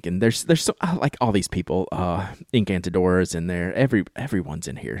 Mountain of Ink, and there's so like all these people, Ink Antidoras in there. Everyone's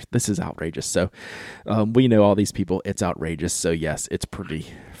in here. This is outrageous. So we know all these people. It's outrageous. So yes, it's pretty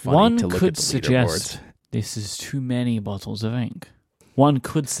funny to look at the leaderboards. This is too many bottles of ink. One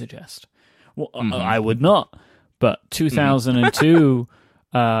could suggest. Well, I would not, but 2002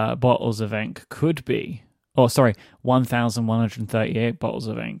 bottles of ink could be. Oh, sorry, 1,138 bottles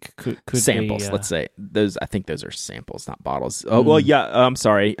of ink could samples. be, let's say those. I think those are samples, not bottles. Oh well, yeah. I'm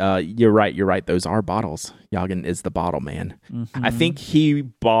sorry. You're right. You're right. Those are bottles. Yagen is the bottle man. Mm-hmm. I think he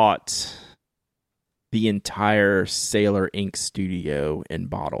bought the entire Sailor Ink studio in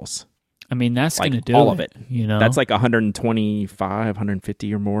bottles. I mean, that's like going to do all of it. You know, that's like 125,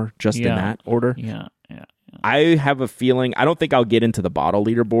 150 or more just in that order. Yeah. I have a feeling. I don't think I'll get into the bottle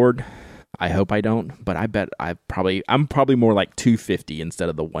leaderboard. I hope I don't, but I bet I'm probably more like 250 instead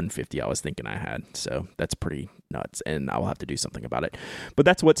of the 150 I was thinking I had. So that's pretty nuts, and I'll have to do something about it. But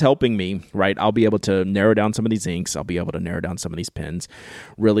that's what's helping me, right? I'll be able to narrow down some of these inks. I'll be able to narrow down some of these pens.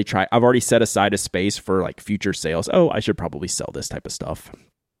 Really try. I've already set aside a space for like future sales. Oh, I should probably sell this type of stuff.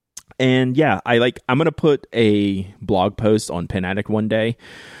 And yeah, I'm going to put a blog post on Pen Addict one day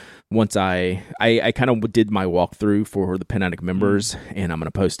once I kind of did my walkthrough for the Pen Addict members, and I'm going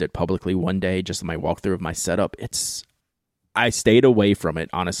to post it publicly one day, just my walkthrough of my setup. I stayed away from it,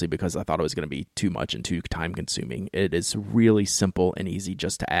 honestly, because I thought it was going to be too much and too time consuming. It is really simple and easy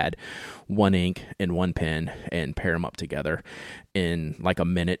just to add one ink and one pen and pair them up together in like a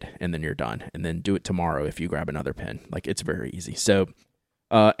minute, and then you're done. And then do it tomorrow if you grab another pen. Like, it's very easy. So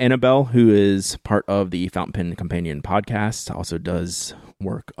Annabelle, who is part of the Fountain Pen Companion podcast, also does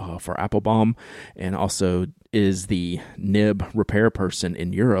work for Applebaum, and also is the nib repair person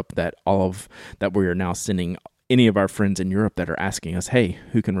in Europe that we are now sending any of our friends in Europe that are asking us, hey,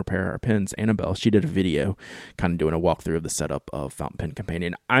 who can repair our pens? Annabelle, she did a video kind of doing a walkthrough of the setup of Fountain Pen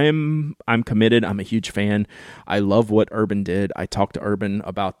Companion. I'm committed. I'm a huge fan. I love what Urban did. I talked to Urban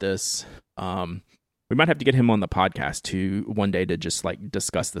about this. We might have to get him on the podcast too one day to just like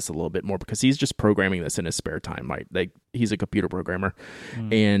discuss this a little bit more, because he's just programming this in his spare time, right? Like, he's a computer programmer,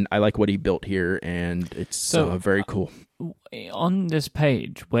 and I like what he built here, and it's very cool. On this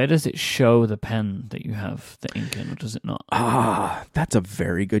page, where does it show the pen that you have the ink in, or does it not? That's a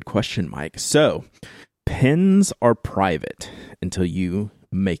very good question, Mike. So, pens are private until you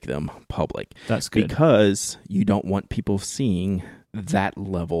make them public. That's good. Because you don't want people seeing that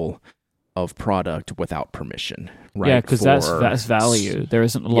level of product without permission, right? Yeah, because that's value. There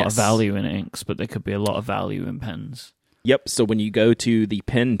isn't a lot of value in inks, but there could be a lot of value in pens. Yep. So when you go to the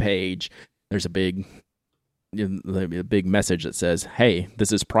pen page, there's a big message that says, hey,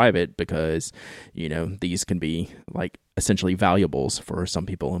 this is private because, these can be like essentially valuables for some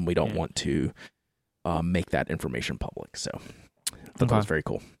people, and we don't want to make that information public. So I thought that was very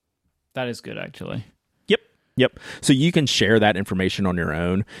cool. That is good, actually. Yep. So you can share that information on your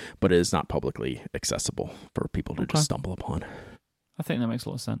own, but it is not publicly accessible for people to just stumble upon. I think that makes a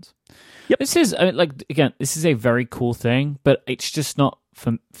lot of sense. Yep. This is this is a very cool thing, but it's just not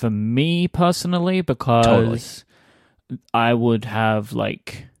for me personally, because I would have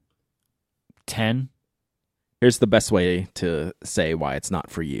like 10. Here's the best way to say why it's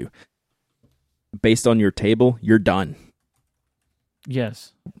not for you. Based on your table, you're done.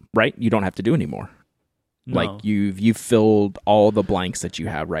 Yes. Right? You don't have to do anymore. No. Like, you've filled all the blanks that you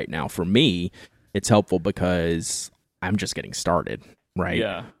have right now. For me, it's helpful because I'm just getting started, right?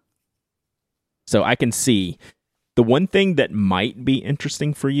 Yeah. So I can see the one thing that might be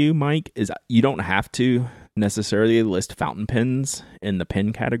interesting for you, Mike, is you don't have to necessarily list fountain pens in the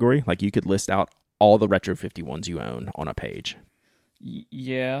pen category. Like, you could list out all the Retro 51s you own on a page.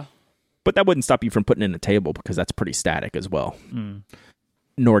 Yeah. But that wouldn't stop you from putting in a table, because that's pretty static as well.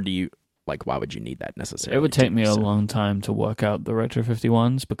 Nor do you... Like, why would you need that necessarily? It would take me a long time to work out the Retro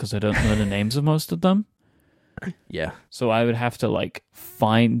 51s because I don't know the names of most of them. Yeah. So I would have to, like,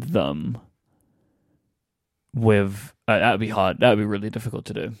 find them with... that would be hard. That would be really difficult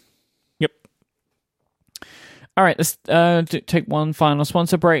to do. Yep. All right, let's take one final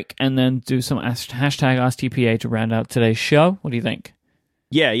sponsor break and then do some hashtag AskTPA to round out today's show. What do you think?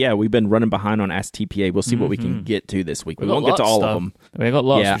 Yeah, we've been running behind on Ask TPA. We'll see what we can get to this week. We won't get to all of them. We got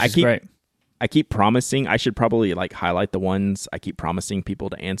lots, which is great. I keep promising. I should probably like highlight the ones I keep promising people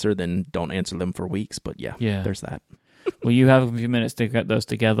to answer, then don't answer them for weeks. But yeah, there's that. Well, you have a few minutes to get those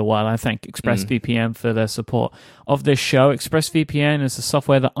together while I thank ExpressVPN for their support of this show. ExpressVPN is the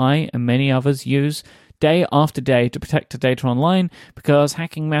software that I and many others use day after day to protect the data online, because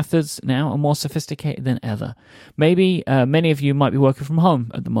hacking methods now are more sophisticated than ever. Maybe many of you might be working from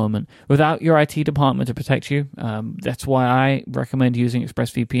home at the moment without your IT department to protect you. That's why I recommend using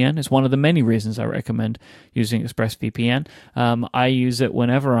ExpressVPN. It's one of the many reasons I recommend using ExpressVPN. I use it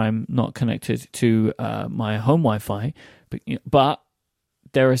whenever I'm not connected to my home Wi-Fi, but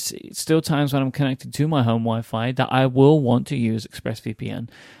there are still times when I'm connected to my home Wi-Fi that I will want to use ExpressVPN.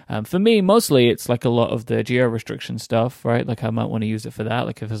 For me, mostly it's like a lot of the geo-restriction stuff, right? Like I might want to use it for that.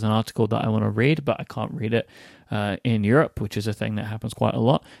 Like if there's an article that I want to read, but I can't read it in Europe, which is a thing that happens quite a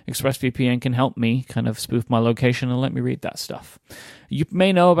lot, ExpressVPN can help me kind of spoof my location and let me read that stuff. You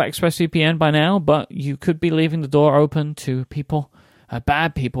may know about ExpressVPN by now, but you could be leaving the door open to people,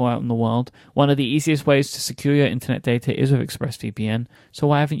 bad people out in the world. One of the easiest ways to secure your internet data is with ExpressVPN. So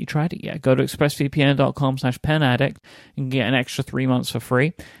why haven't you tried it yet? Go to expressvpn.com/penaddict and get an extra 3 months for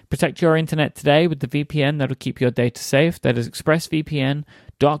free. Protect your internet today with the VPN that'll keep your data safe. That is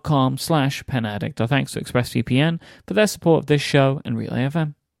expressvpn.com/penaddict. Our thanks to ExpressVPN for their support of this show and Relay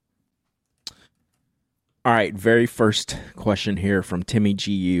FM. All right, very first question here from Timmy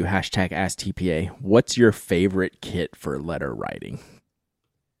GU, hashtag AskTPA. What's your favorite kit for letter writing?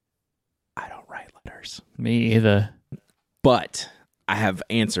 I don't write letters. Me either. But I have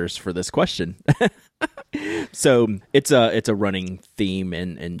answers for this question. So it's a running theme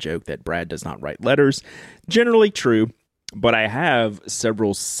and joke that Brad does not write letters. Generally true, but I have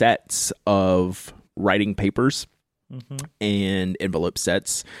several sets of writing papers and envelope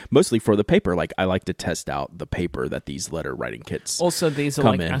sets, mostly for the paper. Like, I like to test out the paper that these letter writing kits Also, these are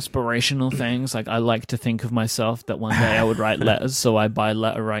like aspirational things. Like, I like to think of myself that one day I would write letters, so I buy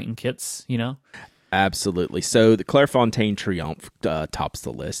letter writing kits, you know? Absolutely. So the Clairefontaine Triomphe tops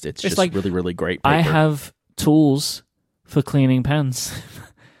the list. It's just like, really, really great paper. I have tools for cleaning pens.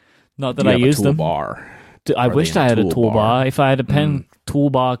 Not that I use them. Bar. I wished I had a toolbar. If I had a pen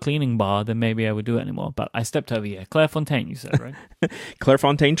toolbar cleaning bar, then maybe I would do it anymore. But I stepped over here. Clairefontaine, you said, right?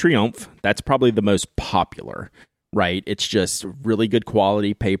 Clairefontaine Triomphe. That's probably the most popular, right? It's just really good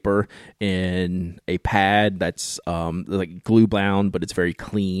quality paper in a pad that's like glue bound, but it's very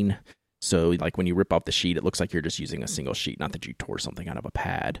clean. So like when you rip off the sheet, it looks like you're just using a single sheet, not that you tore something out of a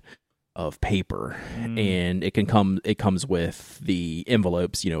pad of paper. And it comes with the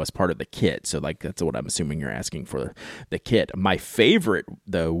envelopes, as part of the kit. So like that's what I'm assuming you're asking for, the kit. My favorite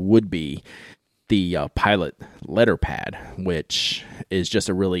though would be the Pilot letter pad, which is just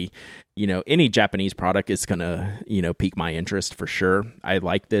a really, any Japanese product is gonna, pique my interest for sure. I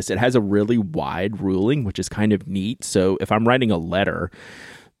like this. It has a really wide ruling, which is kind of neat. So if I'm writing a letter,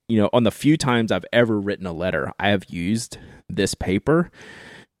 on the few times I've ever written a letter, I have used this paper,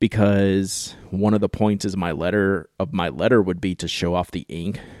 because one of the points is my letter would be to show off the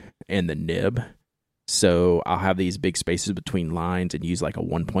ink and the nib. So I'll have these big spaces between lines and use like a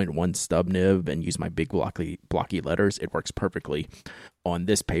 1.1 stub nib and use my big blocky letters. It works perfectly on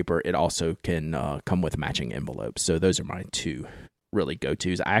this paper. It also can come with matching envelopes. So those are my two really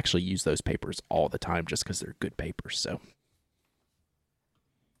go-tos. I actually use those papers all the time just because they're good papers. So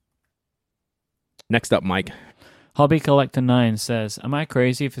next up, Mike. Hobby Collector 9 says, am I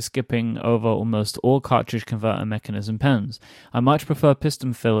crazy for skipping over almost all cartridge converter mechanism pens? I much prefer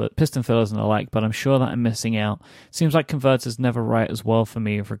piston fillers and the like, but I'm sure that I'm missing out. Seems like converters never write as well for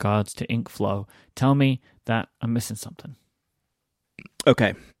me with regards to ink flow. Tell me that I'm missing something.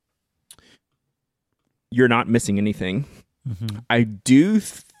 Okay. You're not missing anything. I do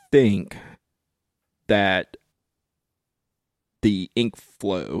think that the ink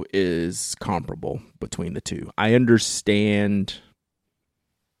flow is comparable between the two. I understand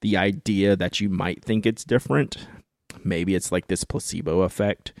the idea that you might think it's different. Maybe it's like this placebo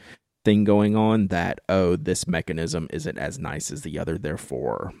effect thing going on that, this mechanism isn't as nice as the other,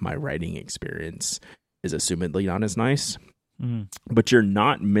 therefore my writing experience is assumedly not as nice. But you're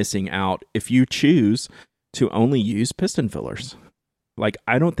not missing out if you choose to only use piston fillers. Like,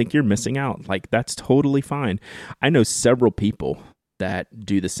 I don't think you're missing out. Like, that's totally fine. I know several people that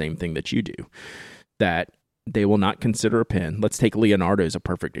do the same thing that you do, that they will not consider a pen. Let's take Leonardo as a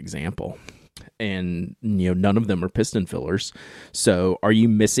perfect example. And, none of them are piston fillers. So are you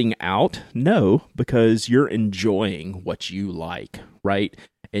missing out? No, because you're enjoying what you like, right?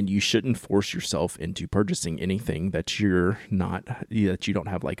 And you shouldn't force yourself into purchasing anything that you don't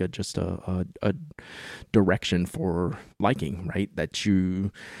have like a direction for liking, right? That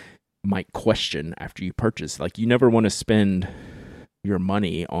you might question after you purchase. Like, you never want to spend your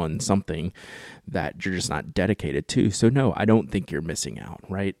money on something that you're just not dedicated to. So no, I don't think you're missing out,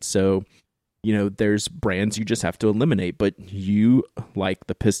 right? So, there's brands you just have to eliminate, but you like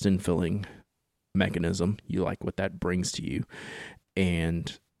the piston filling mechanism. You like what that brings to you.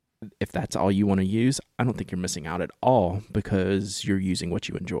 And if that's all you want to use, I don't think you're missing out at all, because you're using what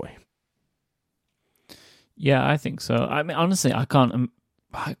you enjoy. Yeah, I think so. I mean, honestly, I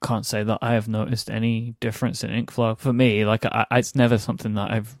can't say that I have noticed any difference in ink flow for me. Like, it's never something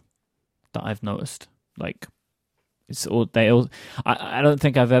that I've noticed. Like, it's all I don't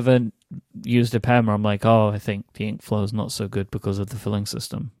think I've ever used a pen where I'm like, I think the ink flow is not so good because of the filling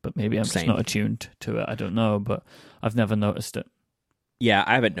system. But maybe I'm just not attuned to it. I don't know, but I've never noticed it. Yeah,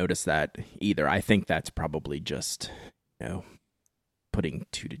 I haven't noticed that either. I think that's probably just, putting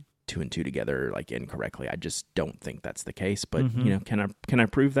two and two together like incorrectly. I just don't think that's the case. But can I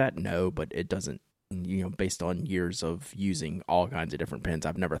prove that? No, but it doesn't. Based on years of using all kinds of different pens,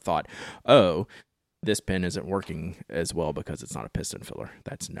 I've never thought, this pen isn't working as well because it's not a piston filler.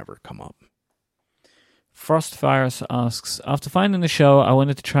 That's never come up. Frostvirus asks, after finding the show, I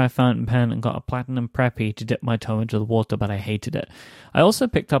wanted to try a fountain pen and got a Platinum Preppy to dip my toe into the water, but I hated it. I also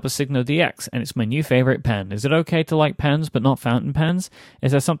picked up a Signo DX, and it's my new favorite pen. Is it okay to like pens but not fountain pens?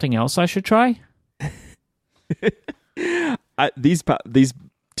 Is there something else I should try? These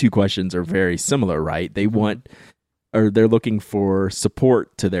two questions are very similar, right? They're looking for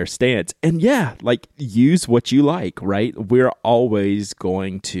support to their stance. And yeah, like, use what you like, right? We're always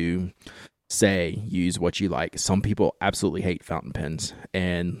going to say use what you like. Some people absolutely hate fountain pens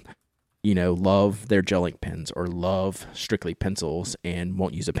and, love their gel ink pens or love strictly pencils and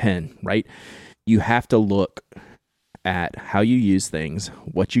won't use a pen, right? You have to look at how you use things,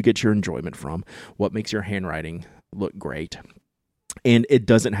 what you get your enjoyment from, what makes your handwriting look great. And it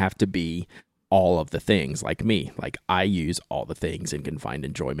doesn't have to be all of the things like me. Like I use all the things and can find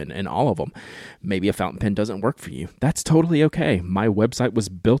enjoyment in all of them. Maybe a fountain pen doesn't work for you. That's totally okay. My website was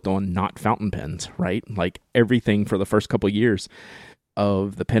built on not fountain pens, right? Like everything for the first couple of years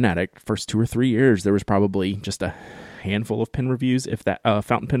of the Pen Addict, first 2 or 3 years, there was probably just a handful of pen reviews, if that,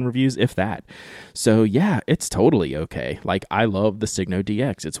 fountain pen reviews, if that. So yeah, it's totally okay. Like I love the Signo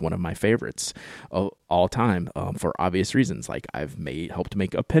DX. It's one of my favorites of all time, for obvious reasons. Like I've helped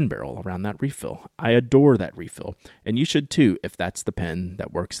make a pen barrel around that refill. I adore that refill, and you should too if that's the pen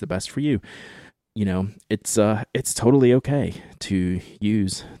that works the best for you. It's totally okay to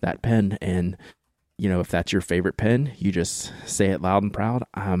use that pen, and if that's your favorite pen, you just say it loud and proud.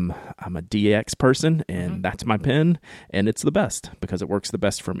 I'm a DX person, and that's my pen, and it's the best because it works the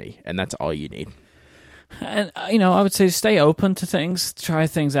best for me, and that's all you need. And, I would say stay open to things, try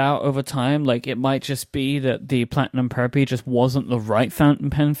things out over time. Like it might just be that the Platinum Perpy just wasn't the right fountain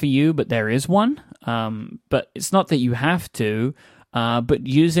pen for you, but there is one. But it's not that you have to, but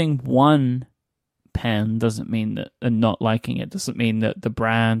using one pen doesn't mean that, and not liking it doesn't mean that the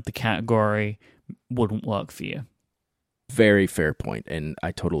brand, the category wouldn't work for you. Very fair point, and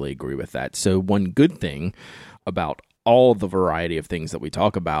I totally agree with that. So one good thing about all the variety of things that we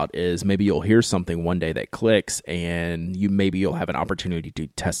talk about is maybe you'll hear something one day that clicks, and you'll have an opportunity to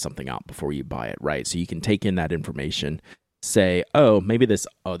test something out before you buy it, right? So you can take in that information, say, oh, maybe this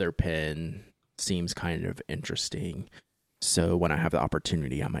other pen seems kind of interesting. So when I have the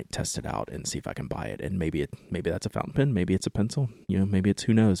opportunity, I might test it out and see if I can buy it. And maybe that's a fountain pen, maybe it's a pencil, maybe it's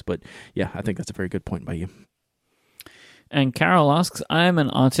who knows. But yeah, I think that's a very good point by you. And Carol asks, I am an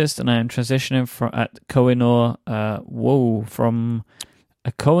artist and I am transitioning at Kohinoor, from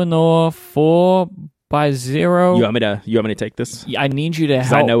a Kohinoor 4x0. You want me to take this? I need you to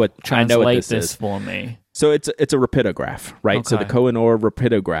help translate this for me. So it's a rapidograph, right? Okay. So the Kohinoor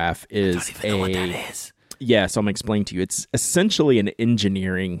rapidograph is I don't even know what that is. Yeah, so I'm going to explain to you. It's essentially an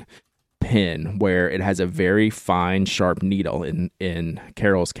engineering pen where it has a very fine, sharp needle. In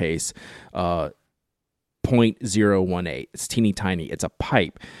Carol's case, 0.018. It's teeny tiny. It's a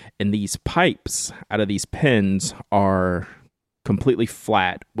pipe. And these pipes out of these pens are completely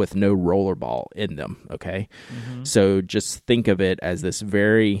flat with no roller ball in them, okay? Mm-hmm. So just think of it as this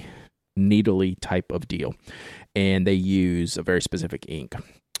very needly type of deal. And they use a very specific ink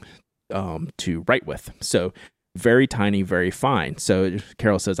to write with. So very tiny, very fine. So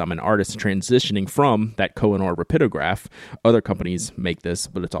Carol says, I'm an artist transitioning from that Kohinoor rapidograph. Other companies make this,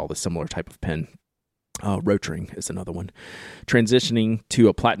 but it's all the similar type of pen. Rotring is another one. Transitioning to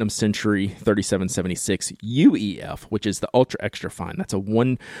a Platinum Century 3776 UEF, which is the ultra extra fine. That's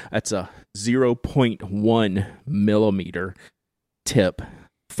a 0.1 millimeter tip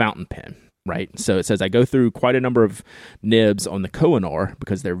fountain pen. Right. So it says I go through quite a number of nibs on the Kohinoor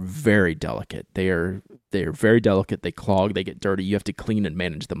because they're very delicate. They're very delicate. They clog. They get dirty. You have to clean and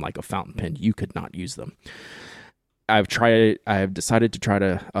manage them like a fountain pen. You could not use them. I have decided to try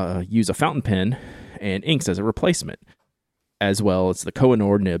to use a fountain pen and inks as a replacement, as well as the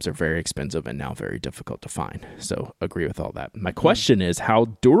Kohinoor nibs are very expensive and now very difficult to find. So agree with all that. My question is, how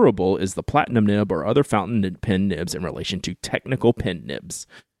durable is the Platinum nib or other fountain pen nibs in relation to technical pen nibs?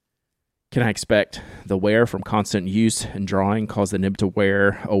 Can I expect the wear from constant use and drawing cause the nib to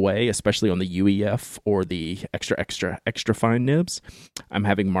wear away, especially on the UEF or the extra fine nibs? I'm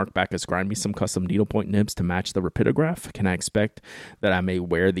having Mark Backus grind me some custom needlepoint nibs to match the rapidograph. Can I expect that I may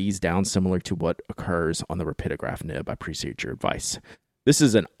wear these down similar to what occurs on the rapidograph nib? I appreciate your advice. This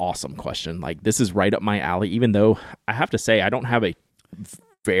is an awesome question. Like, this is right up my alley, even though I have to say I don't have a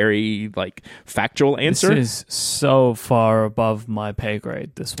very factual answer. This is so far above my pay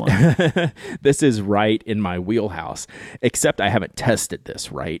grade, this one. This is right in my wheelhouse, except I haven't tested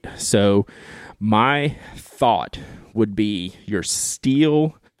this, right? So my thought would be your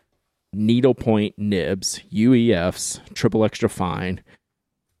steel needlepoint nibs, UEFs, triple extra fine,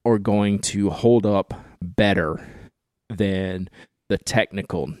 are going to hold up better than the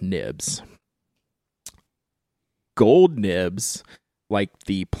technical nibs. Gold nibs, like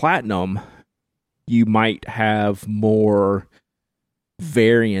the Platinum, you might have more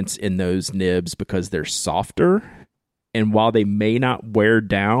variance in those nibs because they're softer. And while they may not wear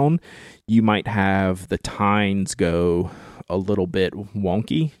down, you might have the tines go a little bit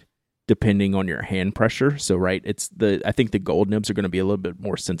wonky depending on your hand pressure. So, right, I think the gold nibs are going to be a little bit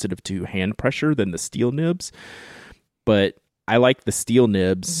more sensitive to hand pressure than the steel nibs. But I like the steel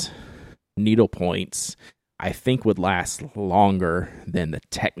nibs needle points, I think would last longer than the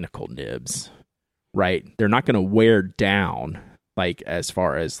technical nibs, right? They're not going to wear down, like as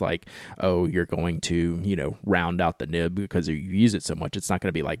far as like, oh, you're going to, round out the nib because you use it so much. It's not going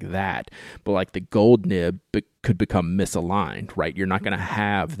to be like that. But like the gold nib could become misaligned, right? You're not going to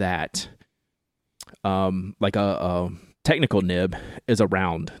have that, like a technical nib is a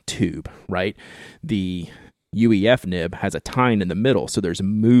round tube, right? The UEF nib has a tine in the middle, so there's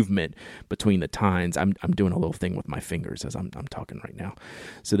movement between the tines. I'm doing a little thing with my fingers as I'm talking right now.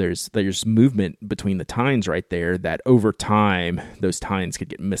 So there's movement between the tines right there that over time those tines could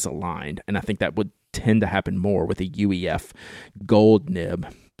get misaligned, and I think that would tend to happen more with a UEF gold nib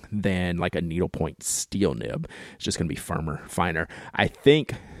than like a needlepoint steel nib. It's just going to be firmer, finer. I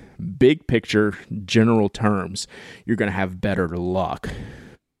think big picture, general terms, you're going to have better luck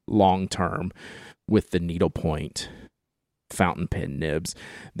long term with the needlepoint fountain pen nibs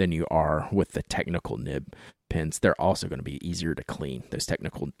than you are with the technical nib pens. They're also going to be easier to clean. Those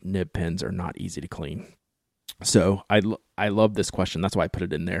technical nib pens are not easy to clean. So I love this question. That's why I put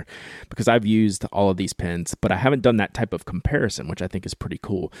it in there, because I've used all of these pens, but I haven't done that type of comparison, which I think is pretty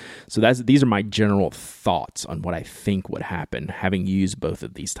cool. So these are my general thoughts on what I think would happen having used both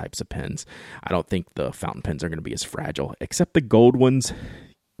of these types of pens. I don't think the fountain pens are going to be as fragile, except the gold ones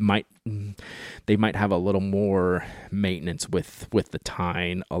might have a little more maintenance with the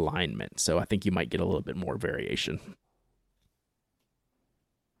tine alignment. So I think you might get a little bit more variation.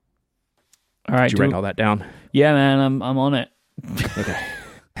 All right. Did you write all that down? Yeah, man, I'm on it. Okay.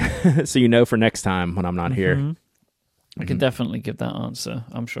 So for next time when I'm not here. I can definitely give that answer.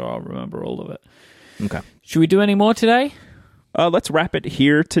 I'm sure I'll remember all of it. Okay. Should we do any more today? Let's wrap it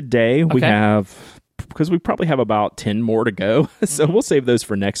here today. Okay. We have, because we probably have about 10 more to go. So we'll save those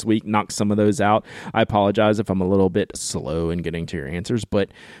for next week, knock some of those out. I apologize if I'm a little bit slow in getting to your answers, but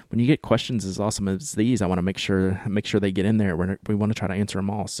when you get questions as awesome as these, I want to make sure they get in there. We want to try to answer them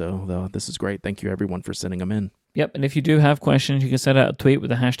all. So this is great. Thank you, everyone, for sending them in. Yep, and if you do have questions, you can send out a tweet with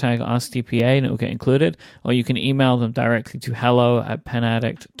the hashtag AskTPA and it will get included, or you can email them directly to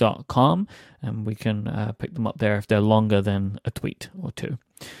hello@penaddict.com and we can pick them up there if they're longer than a tweet or two.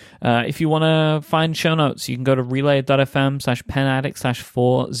 If you want to find show notes, you can go to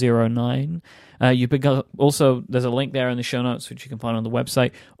relay.fm/penaddict/409. Also, there's a link there in the show notes, which you can find on the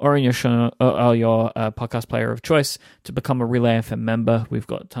website or in your podcast player of choice to become a Relay FM member. We've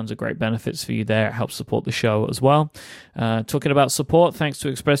got tons of great benefits for you there. It helps support the show as well. Talking about support, thanks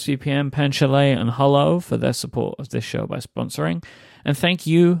to ExpressVPN, Pen Chalet, and Hello for their support of this show by sponsoring. And thank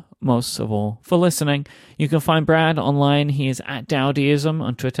you, most of all, for listening. You can find Brad online. He is at Dowdyism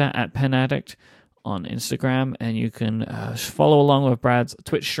on Twitter, at PenAddict on Instagram, and you can follow along with Brad's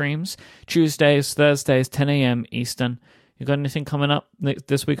Twitch streams, Tuesdays, Thursdays, 10 a.m. Eastern. You got anything coming up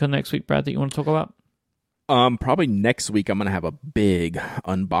this week or next week, Brad, that you want to talk about? Probably next week I'm going to have a big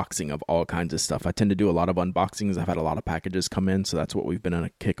unboxing of all kinds of stuff. I tend to do a lot of unboxings. I've had a lot of packages come in, so that's what we've been on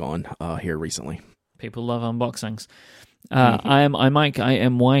a kick on here recently. People love unboxings. I'm Mike,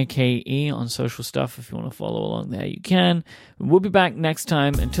 IMYKE on social stuff. If you want to follow along there, you can. We'll be back next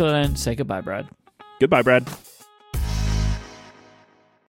time. Until then, say goodbye, Brad. Goodbye, Brad.